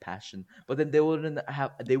is my passion, but then they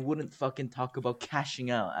wouldn't fucking talk about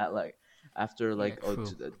cashing out at like after like true.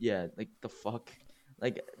 yeah, like the fuck,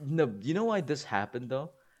 like no, you know why this happened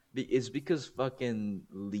though? It's because fucking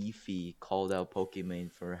Leafy called out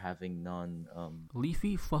Pokimane for having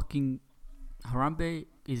Leafy fucking Harambe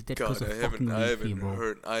is dead because God, of fucking I Leafy,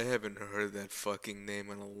 haven't bro. heard that fucking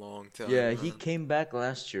name in a long time. yeah, he man. came back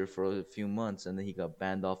last year for a few months and then he got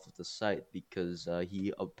banned off of the site because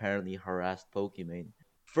he apparently harassed Pokimane.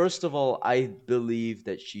 First of all, I believe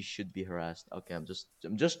that she should be harassed. Okay, I'm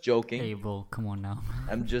just joking. Hey, bro, come on now.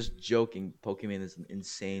 I'm just joking. Pokimane is an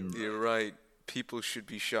insane You're right. People should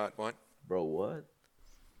be shot. What? bro. What?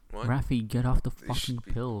 What? Raffi, get off the They fucking should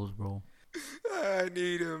be- pills, bro. I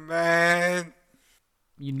need a man.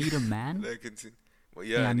 You need a man? That continue. Well,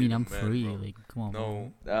 yeah, yeah, I need mean, a I'm man, free. bro. Like, come on,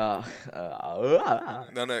 No, bro.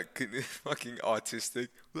 no, fucking autistic.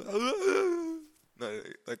 No,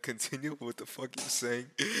 like continue what the fuck you saying.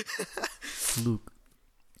 Luke,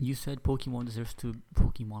 you said Pokemon,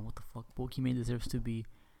 what the fuck? Pokemon deserves to be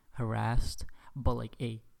harassed, but like,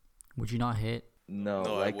 hey, would you not hit? No,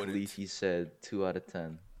 No, I like wouldn't. Leafy said, 2 out of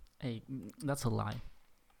 10. Hey, that's a lie.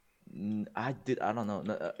 I don't know.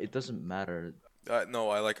 No, it doesn't matter,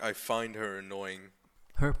 No, I find her annoying.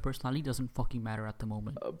 Her personality doesn't fucking matter at the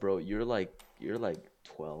moment. bro. You're like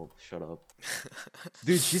 12. Shut up,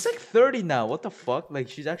 dude. She's like 30 now. What the fuck? Like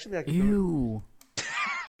she's actually like 30. Ew.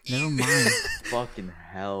 Never mind. Fucking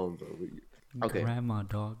hell, bro. Okay. Grandma,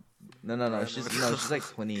 dog. No. Bro, She's like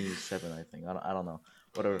 27, I think. I don't know.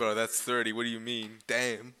 Whatever. bro, that's 30. What do you mean?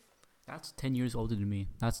 Damn. That's 10 years older than me.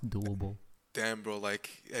 That's doable. Damn, bro. Like,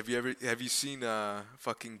 have you seen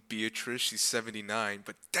fucking Beatrice? She's 79,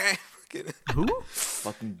 but damn, fucking Who?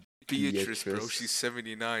 Fucking Beatrice, bro. Beatrice. She's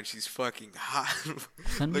 79. She's fucking hot.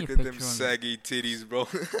 Send me a Look at them picture on. saggy titties, bro.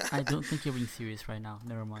 I don't think you're being serious right now.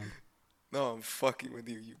 Never mind. No, I'm fucking with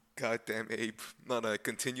you, you goddamn ape. No, no,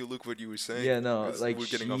 continue. Look what you were saying. Yeah, no, because like we're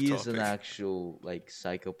getting off she's an topic. actual like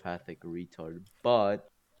psychopathic retard. But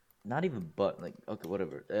not even but like okay,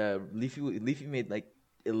 whatever. Leafy made like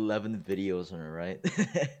 11 videos on her, right?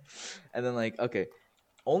 And then like okay,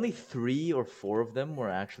 only 3 or 4 of them were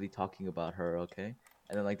actually talking about her, okay?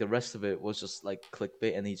 And then like the rest of it was just like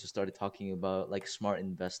clickbait, and he just started talking about like smart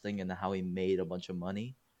investing and how he made a bunch of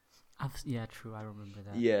money. Yeah, true. I remember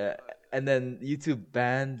that. Yeah, and then YouTube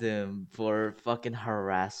banned him for fucking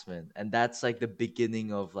harassment, and that's like the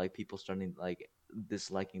beginning of like people starting like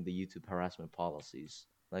disliking the YouTube harassment policies.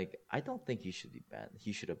 Like, I don't think he should be banned.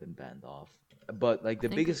 He should have been banned off. But like I the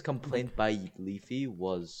think biggest like complaint by Leafy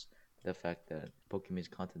was the fact that Pokemon's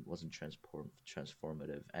content wasn't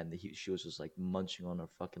transformative, and she was just like munching on her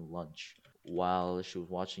fucking lunch while she was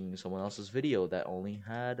watching someone else's video that only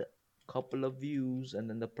had couple of views, and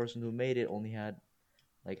then the person who made it only had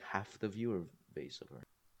like half the viewer base of her.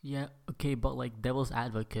 yeah, okay, but like devil's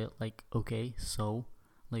advocate, like okay, so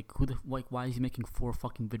like why is he making 4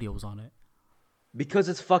 fucking videos on it? Because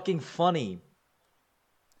it's fucking funny.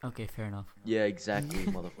 Okay, fair enough. Yeah, exactly,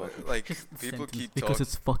 motherfucker. Like, Just the people sentence, keep because talking.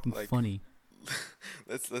 it's fucking like- funny.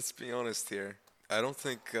 Let's be honest here. I don't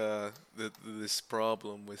think that this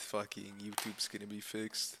problem with fucking YouTube's gonna be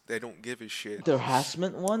fixed. They don't give a shit. The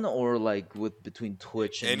harassment one, or like with between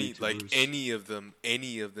Twitch and Any YouTubers? any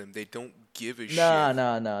of them, they don't give a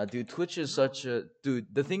Nah, dude. Twitch is such a dude.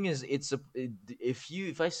 The thing is,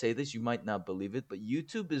 if I say this, you might not believe it, but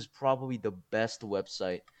YouTube is probably the best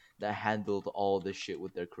website that handled all this shit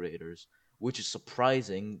with their creators, which is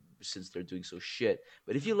surprising since they're doing so shit.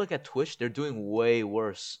 But if you look at Twitch, they're doing way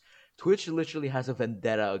worse. Twitch literally has a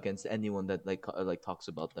vendetta against anyone that like talks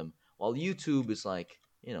about them, while YouTube is like,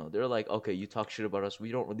 they're like, okay, you talk shit about us,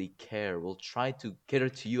 we don't really care. We'll try to cater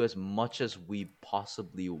to you as much as we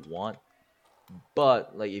possibly want,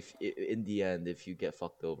 but like if in the end, if you get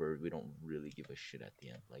fucked over, we don't really give a shit at the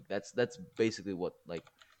end. Like that's basically what like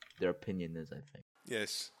their opinion is, I think.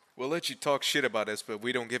 Yes, we'll let you talk shit about us, but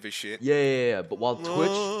we don't give a shit. Yeah. But while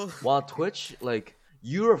No. Twitch, like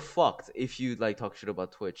you're fucked if you like talk shit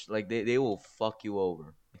about Twitch. Like they will fuck you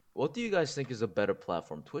over. What do you guys think is a better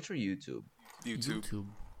platform, Twitch or YouTube? YouTube.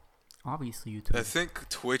 Obviously YouTube. I think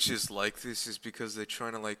Twitch is like this is because they're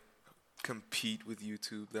trying to like compete with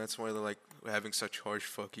YouTube. That's why they're like having such harsh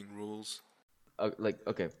fucking rules.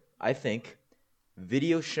 Okay, I think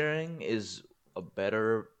video sharing is a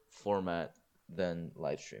better format than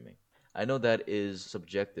live streaming. I know that is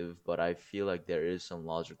subjective, but I feel like there is some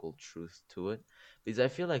logical truth to it, because I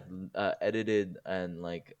feel like edited and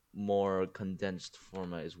like more condensed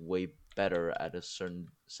format is way better at a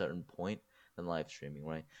certain point than live streaming,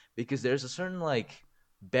 right? Because there's a certain like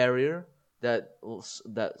barrier that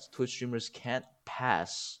Twitch streamers can't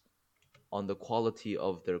pass on the quality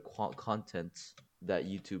of their content that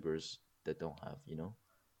YouTubers that don't have.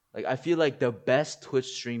 Like I feel like the best Twitch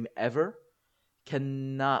stream ever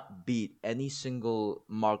cannot beat any single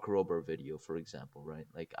Mark Rober video, for example, right?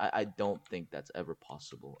 Like I don't think that's ever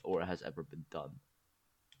possible or has ever been done.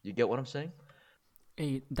 You get what I'm saying?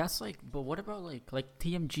 Hey, that's like, but what about like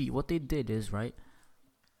TMG? What they did is, right,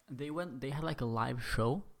 they had like a live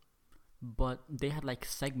show, but they had like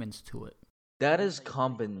segments to it. That is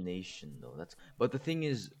combination though. But the thing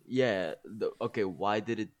is, yeah, okay, why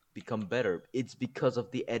did it become better? It's because of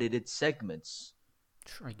the edited segments.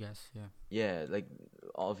 Sure, I guess, yeah. Yeah, like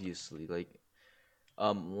obviously, like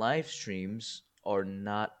live streams are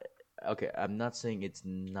not okay. I'm not saying it's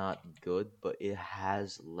not good, but it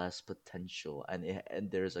has less potential, and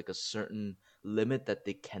there's like a certain limit that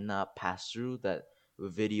they cannot pass through that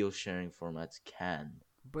video sharing formats can.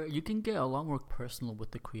 But you can get a lot more personal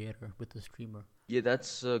with the creator, with the streamer. Yeah,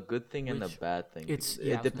 that's a good thing and a Which bad thing. It's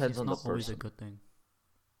It depends on the not always a person. good thing.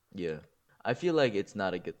 Yeah. I feel like it's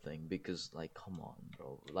not a good thing because, like, come on,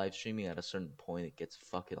 bro. Live streaming at a certain point, it gets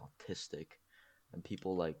fucking autistic. And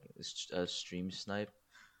people, like, stream snipe.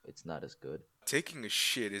 It's not as good. Taking a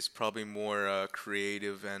shit is probably more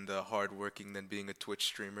creative and hardworking than being a Twitch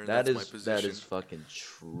streamer. That That's my is position. fucking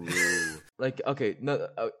true. Like, okay, no,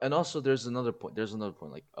 and also there's another point.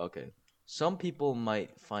 Like, okay, some people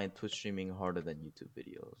might find Twitch streaming harder than YouTube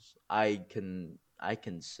videos. I can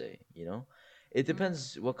say, It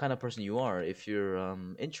depends what kind of person you are. If you're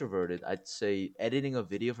introverted, I'd say editing a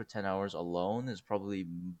video for 10 hours alone is probably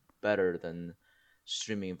better than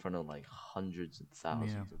streaming in front of like hundreds and Yeah.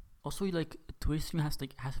 thousands of. Also, like Twitch stream has to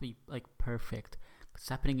be like perfect. It's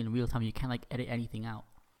happening in real time. You can't like edit anything out.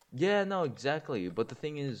 Yeah, no, exactly. But the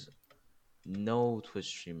thing is, no Twitch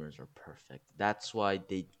streamers are perfect. That's why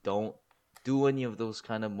they don't do any of those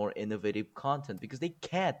kind of more innovative content because they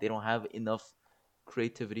can't. They don't have enough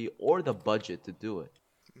creativity or the budget to do it.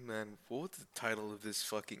 Man, what would the title of this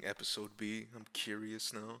fucking episode be? I'm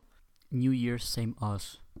curious now. New Year, same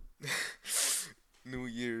us. New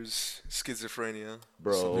Year's schizophrenia.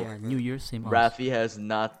 Bro. something Yeah, like New that. Year, same us. Raffi has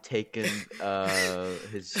not taken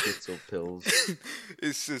his schizo pills.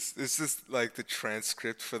 It's just like the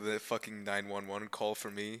transcript for the fucking 911 call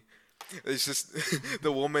for me. It's just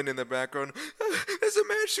the woman in the background. There's a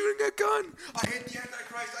man shooting a gun. I hit the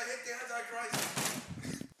Antichrist. I hit the Antichrist.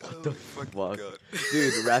 What the fucking fuck? God.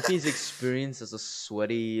 Dude, Raffi's experience as a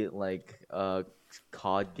sweaty like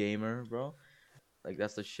COD gamer, bro. Like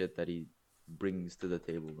that's the shit that he brings to the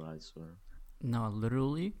table, bro, I swear. No,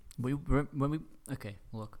 literally, okay,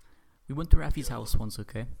 look, we went to Raffi's house once,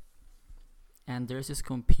 okay, and there's this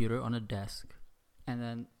computer on a desk, and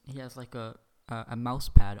then he has like a mouse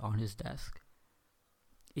pad on his desk.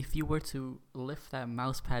 If you were to lift that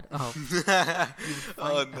mouse pad up,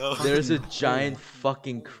 Oh no. There's a fucking giant hole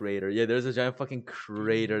fucking crater. Yeah, there's a giant fucking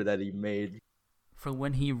crater that he made. from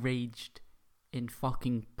when he raged in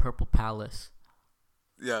fucking Purple Palace.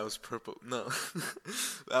 Yeah, it was purple. No,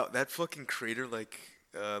 that fucking crater. Like,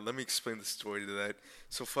 let me explain the story to that.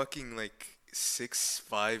 So fucking like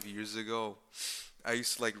 5 years ago, I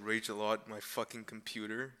used to like rage a lot. My fucking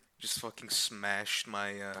computer just fucking smashed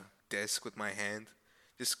my desk with my hand.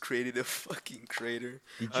 Just created a fucking crater.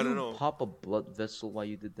 Did I don't you know. pop a blood vessel while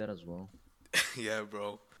you did that as well? Yeah,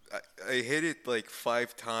 bro. I hit it like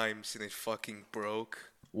 5 times and it fucking broke.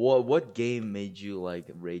 What game made you like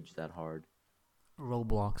rage that hard?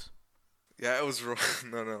 Roblox. Yeah, it was wrong.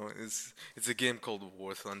 No. It's a game called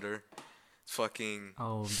War Thunder. It's fucking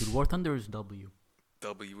Oh, dude, War Thunder is W.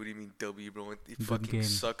 W. What do you mean W, bro? It Good fucking game.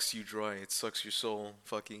 sucks you dry. It sucks your soul.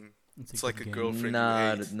 Fucking. It's a like good a game. girlfriend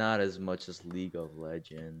you hate. Not as much as League of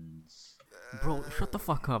Legends. Bro, shut the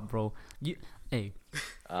fuck up, bro. Hey, this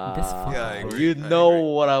fucker, Yeah, I bro. agree. You I know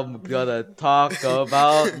agree. what I'm gonna talk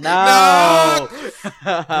about now.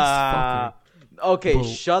 fucker. Okay, Bro,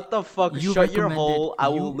 shut the fuck. you Shut your recommended- hole. I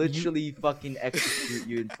will you- literally fucking execute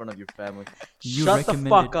you in front of your family. You Shut the recommended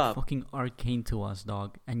fuck up. fucking Arcane to us,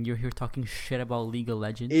 dog, and you're here talking shit about League of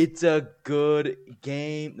Legends. It's a good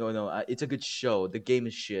game. No, it's a good show. The game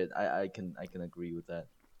is shit. I can agree with that.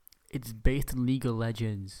 It's based on League of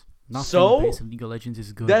Legends. Nothing So? based on League of Legends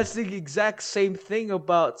is good. That's the exact same thing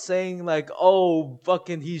about saying like, oh,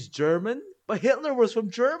 fucking he's German, but Hitler was from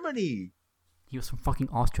Germany. He was from fucking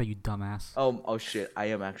Austria, you dumbass. Oh shit! I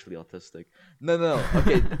am actually autistic. No.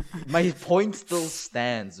 Okay, my point still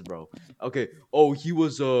stands, bro. Okay. Oh, he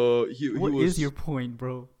was What was is your point,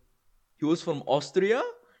 bro? he was from Austria.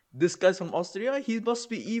 This guy's from Austria. He must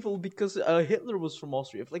be evil because Hitler was from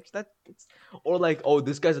Austria. Like that, or like, oh,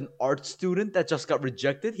 this guy's an art student that just got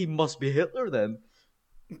rejected. He must be Hitler then.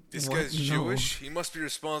 This What? guy's No. Jewish. He must be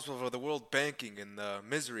responsible for the world banking and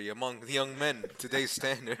misery among young men. Today's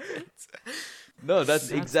standards. No, that's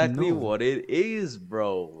That's exactly no. what it is,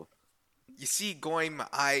 bro. You see, Goim,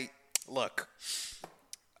 look.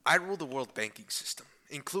 I rule the world banking system,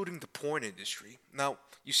 including the porn industry. Now,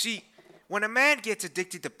 you see, when a man gets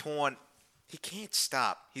addicted to porn, he can't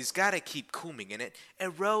stop. He's got to keep cooming, and it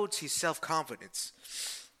erodes his self-confidence.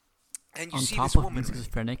 And you On see top this of woman. being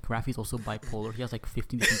schizophrenic, Raffi's also bipolar. He has like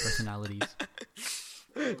 15 different personalities.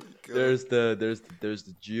 There's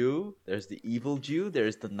the Jew, there's the evil Jew,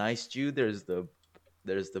 there's the nice Jew, there's the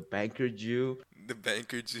banker Jew. The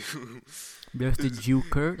banker Jew. There's the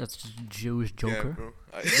Joker, that's just Jewish Yeah, Joker. bro.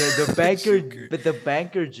 The banker, Joker. but the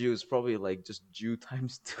banker Jew is probably like just Jew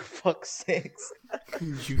times 2. Fuck sakes.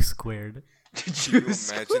 Jew squared. Can you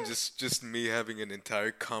imagine just me having an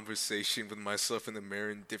entire conversation with myself in the mirror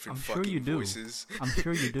in different I'm sure fucking you do. voices? I'm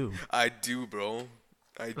sure you do. I do, bro.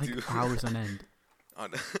 I Like do. hours on end.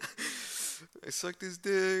 I sucked his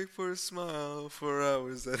dick for a smile for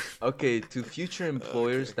hours. Okay, to future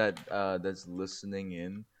employers that's listening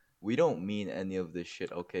in, we don't mean any of this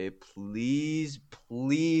shit. Okay, please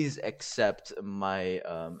accept my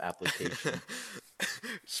application.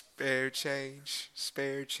 Spare change.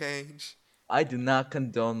 Spare change. I do not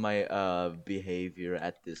condone my behavior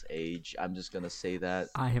at this age. I'm just gonna say that.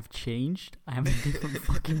 I have changed. I am a different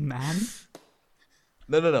fucking man.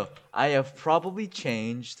 No. I have probably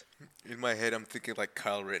changed. In my head, I'm thinking like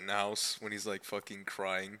Kyle Rittenhouse when he's like fucking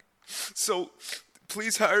crying. So,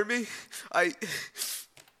 please hire me. I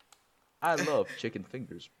love chicken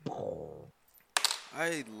fingers.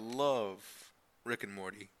 I love Rick and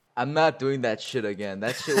Morty. I'm not doing that shit again.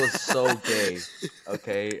 That shit was so gay.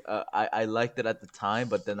 Okay, I liked it at the time,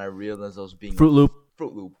 but then I realized I was being Fruit Loop.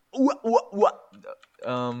 Fruit Loop. What?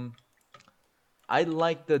 Um, I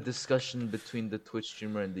like the discussion between the Twitch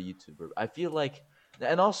streamer and the YouTuber. I feel like,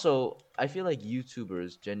 and also I feel like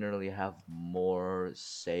YouTubers generally have more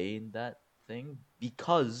say in that thing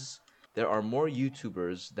because there are more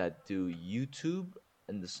YouTubers that do YouTube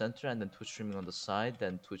in the center and then Twitch streaming on the side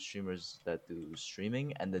than Twitch streamers that do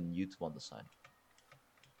streaming and then YouTube on the side.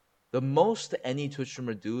 The most any Twitch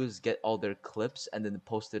streamer do is get all their clips and then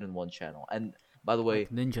post it in one channel. And by the way,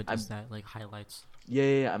 Like Ninja does that, like highlights.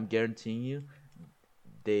 yeah, I'm guaranteeing you,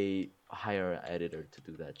 they hire an editor to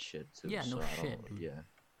do that shit too. Yeah, no so shit, dude. Yeah.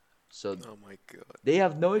 So Oh my god. they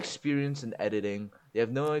have no experience in editing. They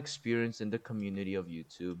have no experience in the community of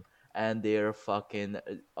YouTube, and they're fucking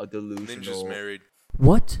delusional. Ninja's married.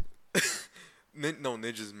 What? No,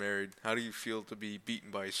 Ninja's married. How do you feel to be beaten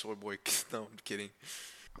by a soy boy? No, I'm kidding.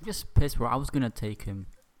 I'm just pissed, bro. I was gonna take him.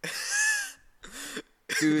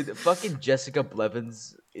 Dude, fucking Jessica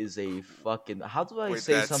Blevins is a fucking. How do I Wait,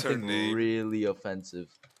 say that's her something name? really offensive?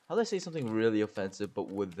 How do I say something really offensive, but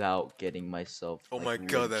without getting myself? Oh like, my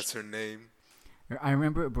god, lynched? that's her name. I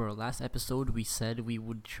remember, bro. Last episode we said we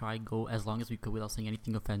would try go as long as we could without saying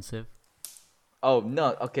anything offensive. Oh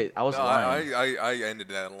no, okay, I was No, lying. I ended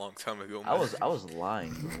that a long time ago. I Man. was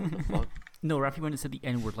lying. Bro. What the fuck? No, Raffi went and said the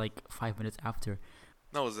N word like 5 minutes after.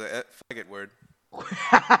 That was a faggot word.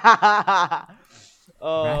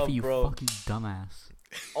 Oh, Raffi, you bro. fucking dumbass.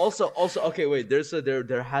 Also, okay, wait.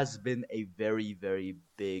 There has been a very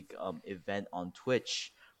big event on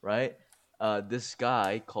Twitch, right? This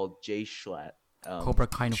guy called Jay Schlatt. Cobra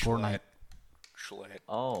Kai in Fortnite. Schlatt.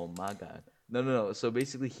 Oh my god. No. So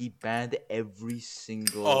basically, he banned every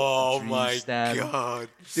single. Oh Dream my stand. god.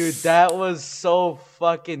 Dude, that was so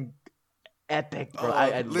fucking epic, bro.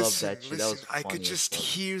 I love listen, that shit. Listen, That was I funny could as just fuck.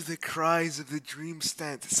 hear the cries of the dream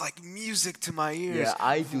stand. It's like music to my ears. Yeah,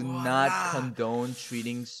 I do not Voila. condone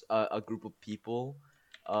treating a group of people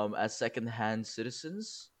as second-hand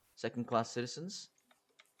citizens, second-class citizens,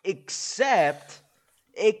 except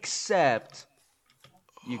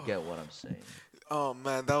you get what I'm saying. Oh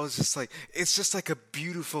man, that was just like it's just like a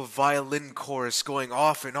beautiful violin chorus going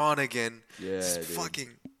off and on again. Yeah, It's dude. fucking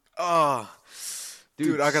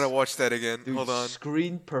Dude, I gotta watch that again. Dude, Hold on.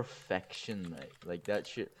 screen perfection, mate. Like that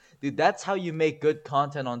shit, dude. That's how you make good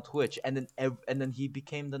content on Twitch. And then he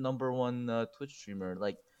became the number one Twitch streamer.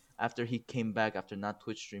 Like after he came back after not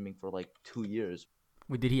Twitch streaming for like 2 years.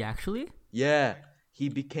 Wait, did he actually? Yeah, he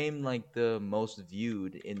became like the most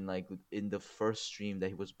viewed in the first stream that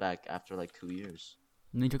he was back after like 2 years.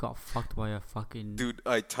 Ninja got fucked by a fucking. Dude,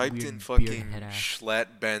 I typed in weird fucking beard-head ass.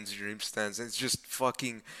 Schlatt Band's Dream Stands, and it's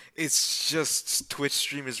just Twitch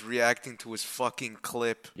streamers reacting to his fucking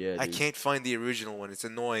clip. Yeah, I dude. can't find the original one. It's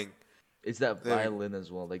annoying. It's that There- violin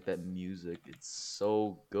as well, like that music. It's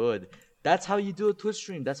so good. That's how you do a Twitch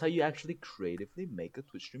stream. That's how you actually creatively make a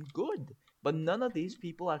Twitch stream good. But none of these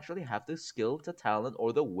people actually have the skill, the talent,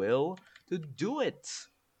 or the will to do it.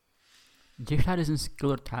 J-Shad isn't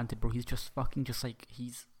skilled or talented, bro. He's just fucking just like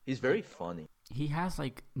He's very funny, he has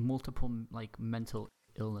like multiple like mental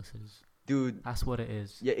illnesses. dude. That's what it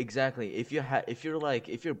is. Yeah, exactly. If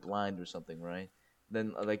you're blind or something, right?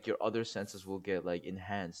 Then like your other senses will get like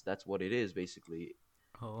enhanced. That's what it is basically.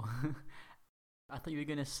 Oh, I thought you were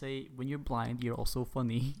gonna say when you're blind, you're also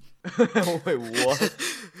funny. Wait, what?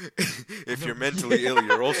 If you're mentally ill,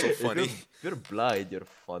 you're also If funny. If you're blind, you're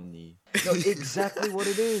funny. No, exactly what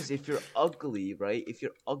it is. If you're ugly, right? If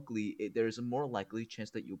you're ugly, there's a more likely chance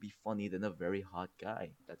that you'll be funny than a very hot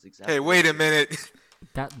guy. That's exactly. Hey, what wait it a is. minute.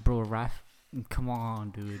 That bro, Raph, come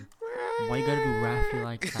on, dude. Why you gotta do Raffy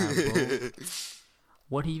like that, bro?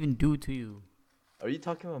 What he even do to you? Are you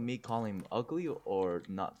talking about me calling him ugly or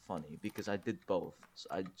not funny? Because I did both. So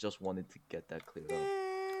I just wanted to get that cleared up.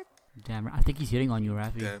 Damn, I think he's hitting on you,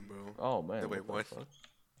 Raffy. Damn, bro. Oh man. Wait, the what? fuck?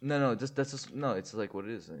 No, that's just no. It's like what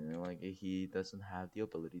it is. You know, like he doesn't have the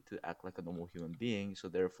ability to act like a normal human being, so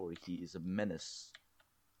therefore he is a menace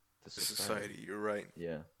to The society, you're right.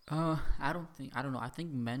 Yeah. I don't know. I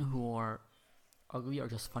think men who are ugly are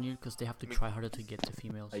just funnier because they have to try harder to get to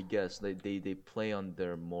females. I guess they play on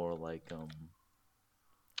their more like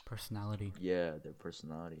Personality. yeah, their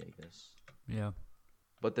personality, I guess. Yeah.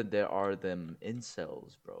 But then there are them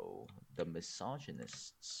incels, bro. The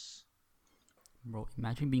misogynists. Bro,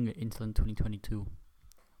 imagine being an incel in 2022.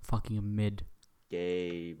 Fucking a mid.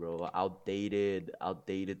 gay, bro. Outdated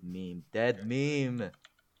meme. Dead meme.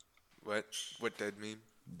 What? What dead meme?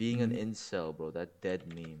 Being an incel, bro. That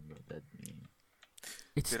dead meme, bro. Dead meme.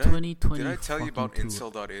 It's Did 2020 I tell you fucking about two.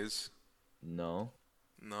 incel.is? No.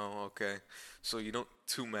 No, okay. So you know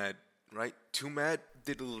Too Mad, right? Too Mad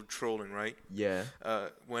did a little trolling, right? Yeah.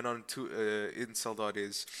 Went on to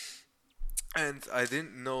incel.is. And I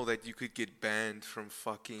didn't know that you could get banned from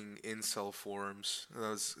fucking incel forums. That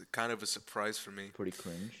was kind of a surprise for me. Pretty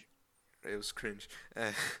cringe. It was cringe.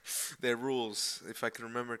 Their rules, if I can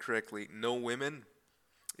remember correctly, no women.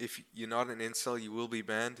 If you're not an incel, you will be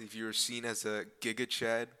banned. If you're seen as a giga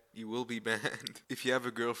chad, you will be banned. If you have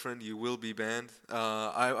a girlfriend, you will be banned.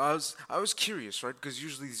 I was curious, right? Because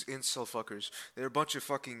usually these incel fuckers, they're a bunch of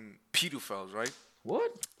fucking pedophiles, right?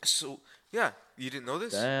 What? So yeah, you didn't know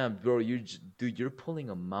this? Damn, bro, dude, you're pulling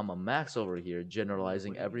a Mama Max over here,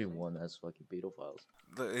 generalizing everyone as fucking pedophiles.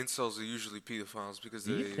 The incels are usually pedophiles because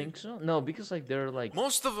Do you think so? No, because like they're like,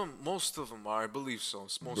 most of them are. I believe so.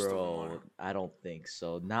 Most of them bro, are. I don't think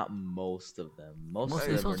so. Not most of them. Most Most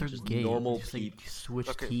of them incels are are just gay. normal Just like people. switch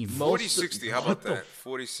Okay, teams. 40-60. How What about the that?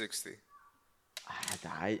 40-60.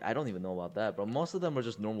 I don't even know about that, bro. Most of them are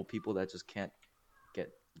just normal people that just can't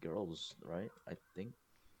get girls, right? I think.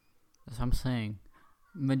 That's what I'm saying.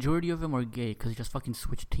 Majority of them are gay because they just fucking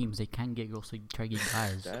switch teams. They can't get girls, so you try to get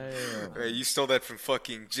guys. Damn. Hey, you stole that from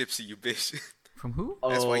fucking Gypsy, you bitch. From who?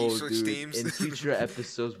 That's why you Oh, switch dude. teams. In future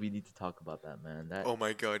episodes, we need to talk about that, man. That Oh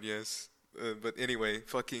my god, yes. But anyway,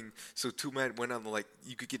 fucking. So Too Mad went on like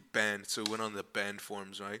you could get banned, so it went on the banned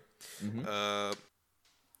forums, right? Mhm.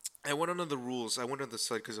 I went on the rules. I went on the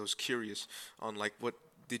site because I was curious on like what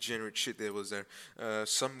degenerate shit there was there.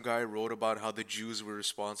 Some guy wrote about how the Jews were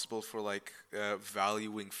responsible for like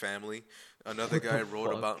valuing family. Another What the guy wrote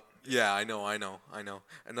fuck? about. Yeah, I know.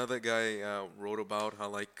 Another guy wrote about how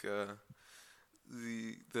like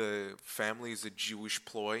the family is a Jewish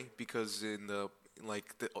ploy because in the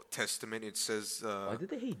Testament it says Why do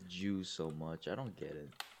they hate Jews so much? I don't get it.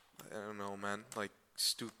 I don't know, man. Like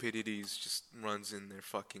stupidities just runs in their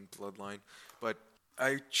fucking bloodline. But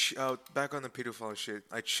back on the pedophile shit.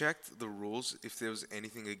 I checked the rules if there was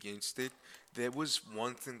anything against it. There was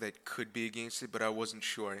one thing that could be against it, but I wasn't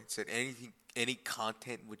sure. It said any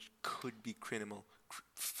content which could be criminal.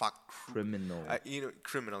 Criminal.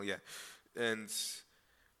 Criminal, yeah, and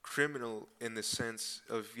criminal in the sense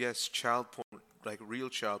of yes, child porn, like real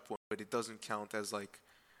child porn, but it doesn't count as like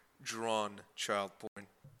drawn child porn.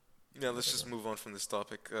 Yeah, let's just move on from this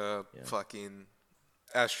topic. Fucking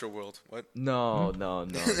Astro World. What? No.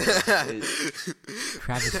 It-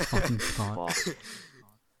 Travis fucking Scott. fuck.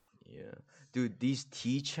 Yeah. Dude, these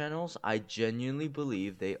T channels, I genuinely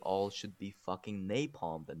believe they all should be fucking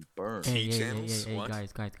napalmed and burned. Hey, channels? hey, What?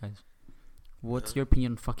 guys. What's your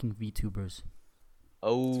opinion on fucking VTubers?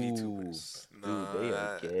 Oh, VTubers. dude, they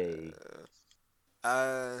are gay.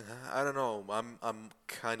 I don't know. I'm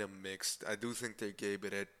kind of mixed. I do think they're gay,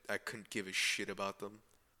 but I couldn't give a shit about them.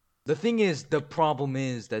 The thing is, the problem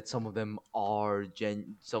is that some of them are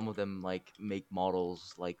some of them like make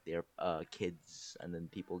models like they're kids, and then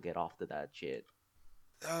people get off to that shit.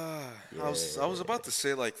 I was about to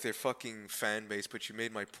say like their fucking fan base, but you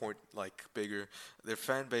made my point like bigger. Their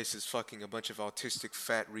fan base is fucking a bunch of autistic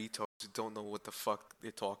fat retards who don't know what the fuck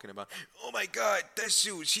they're talking about. Oh my god, that's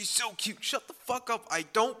you. She's so cute. Shut the fuck up. I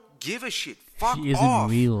don't give a shit. Fuck She isn't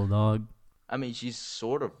off. real, dog. I mean, she's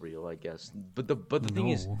sort of real, I guess. But the thing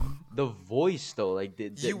is, No. the voice though, like the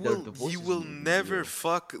voice You is will never real.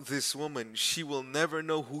 fuck this woman. She will never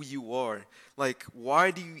know who you are. Like,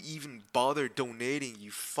 why do you even bother donating,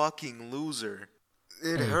 you fucking loser?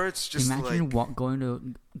 It Hey, hurts just imagine like going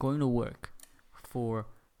to work for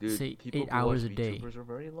Dude, say people 8 who hours a watch day. VTubers are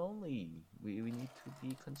very lonely. We need to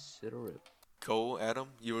be considerate. go, Adam.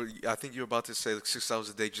 I think you were about to say like 6 hours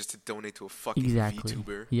a day just to donate to a fucking Exactly.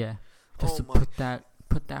 VTuber. Yeah. Just Oh to my-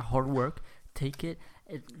 put that hard work, take it.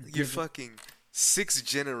 You're give it- fucking 6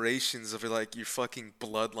 generations of like your fucking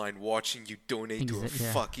bloodline watching you donate to a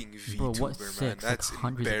yeah. fucking Bro, VTuber, what man. six? That's like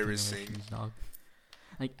hundreds embarrassing. of generations, dog.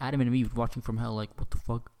 Like Adam and Eve watching from hell. Like what the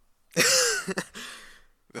fuck?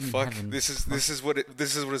 The In fuck? heaven, This fuck. is what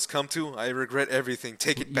it's come to. I regret everything.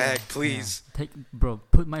 Take it Yeah, back, yeah. please.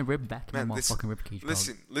 Put my rib back in Man, my listen- motherfucking ribcage, dog.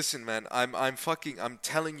 Listen, man. I'm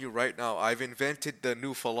telling you right now. I've invented the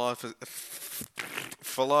new philosophy.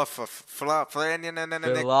 Philosophy.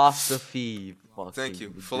 Thank you.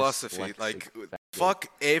 Fucking Philosophy. dyslexic Like, faggot. fuck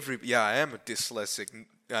every. Yeah, I am a dyslexic.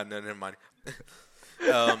 No, never mind.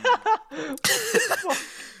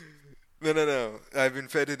 No. I've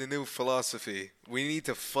invented a new philosophy. We need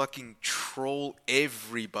to fucking troll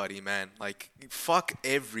everybody, man. Like, fuck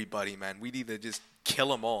everybody, man. We need to just kill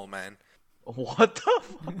them all, man. What the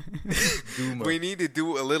fuck? Duma. We need to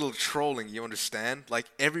do a little trolling, you understand? Like,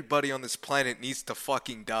 everybody on this planet needs to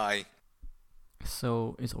fucking die.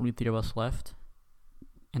 So it's only 3 of us left,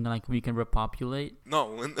 and then like we can repopulate.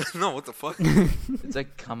 No, no, what the fuck? It's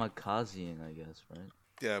like kamikazeing, I guess, right?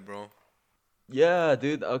 Yeah, bro. Yeah,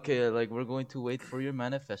 dude. Okay, like we're going to wait for your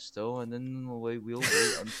manifesto, and then we'll wait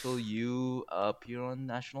until you appear on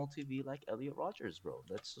national TV like Elliot Rogers, bro.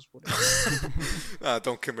 That's just what it is.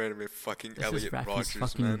 Don't compare me to fucking This is Elliot Raffi's Rogers,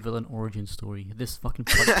 fucking man. villain origin story. This fucking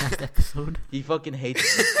podcast episode. He fucking hates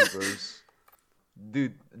YouTubers.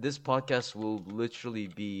 Dude, this podcast will literally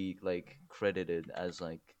be like credited as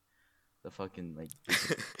like the fucking like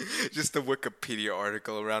Just a Wikipedia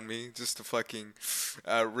article around me. Just a fucking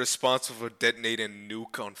responsible for detonating a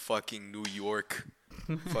nuke on fucking New York.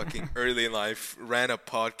 Fucking early in life. Ran a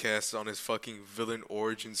podcast on his fucking villain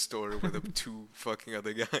origin story with 2 fucking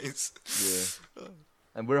other guys. yeah.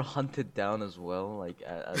 And we're hunted down as well, like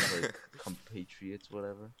as like compatriots,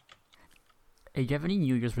 whatever. Hey, do you have any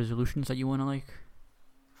New Year's resolutions that you wanna like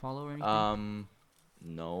follow or anything?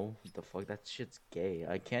 No. The fuck? That shit's gay.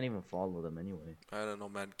 I can't even follow them anyway. I don't know,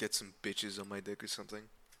 man. Get some bitches on my dick or something.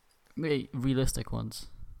 Wait, realistic ones.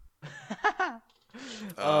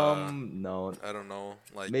 No. I don't know.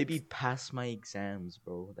 Like, Maybe pass my exams,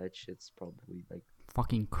 bro. That shit's probably like.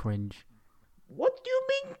 Fucking cringe. What do you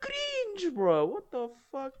mean cringe, bro? What the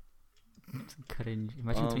fuck? Cringe.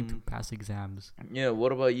 Imagine trying to pass exams. Yeah.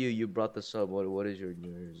 What about you? You brought this up. What is your New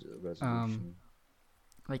Year's resolution?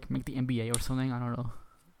 Like make the NBA or something. I don't know.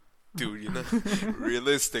 dude, you know,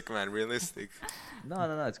 realistic, man, realistic.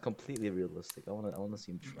 No. It's completely realistic. I wanna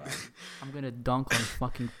see him try. I'm gonna dunk on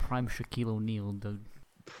fucking prime Shaquille O'Neal, dude.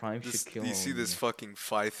 Prime This, Shaquille. do you see this O'Neal. fucking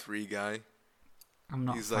 5'3" guy? I'm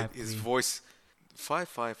not. He's like his 5'3". voice,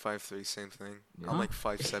 5'5", 5'3", same thing. Yeah. I'm like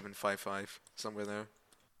 5'7", 5'5", somewhere there.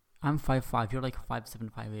 I'm 5'5". You're like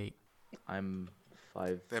 5'7", 5'8". I'm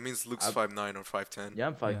 5. That means Luke's I'm- 5'9" or 5'10". Yeah,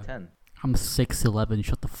 I'm 5'10". I'm 6'11".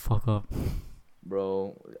 Shut the fuck up.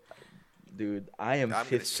 Bro, dude, I am I'm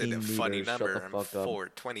gonna say 15 the meters. funny Shut number. the I'm fuck up.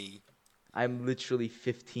 4'20". I'm literally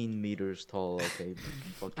 15 meters tall. Okay,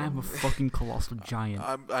 fucking. I'm a fucking colossal giant.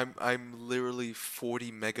 I'm literally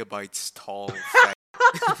 40 megabytes tall. Fat.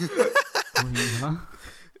 Wait, huh?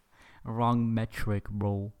 Wrong metric,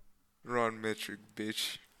 bro. Wrong metric,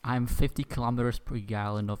 bitch. I'm 50 kilometers per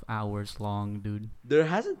gallon of hours long, dude. There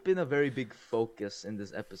hasn't been a very big focus in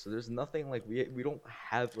this episode. There's nothing like we don't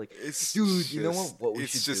have like. It's Dude, just, you know what we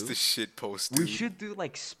it's should just do? a shit post, dude. We should do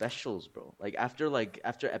like specials, bro. Like after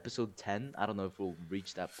episode 10, I don't know if we'll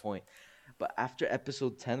reach that point, but after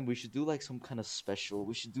episode 10, we should do like some kind of special.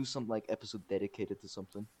 We should do some like episode dedicated to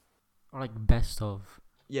something. Or like best of.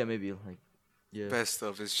 Yeah, maybe like yeah. Best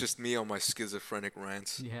of, it's just me on my schizophrenic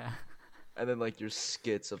rants. Yeah. And then like your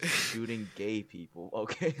skits of shooting gay people.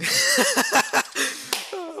 Okay.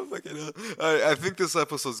 Oh, fucking hell. I think this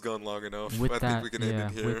episode's gone long enough. With I that, think we can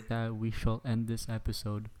end it here. with that, we shall end this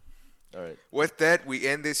episode. All right. With that, we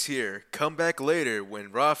end this here. Come back later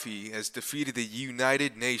when Raffi has defeated the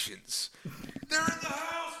United Nations. They're in the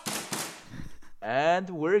house! And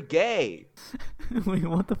we're gay. Wait,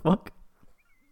 what the fuck?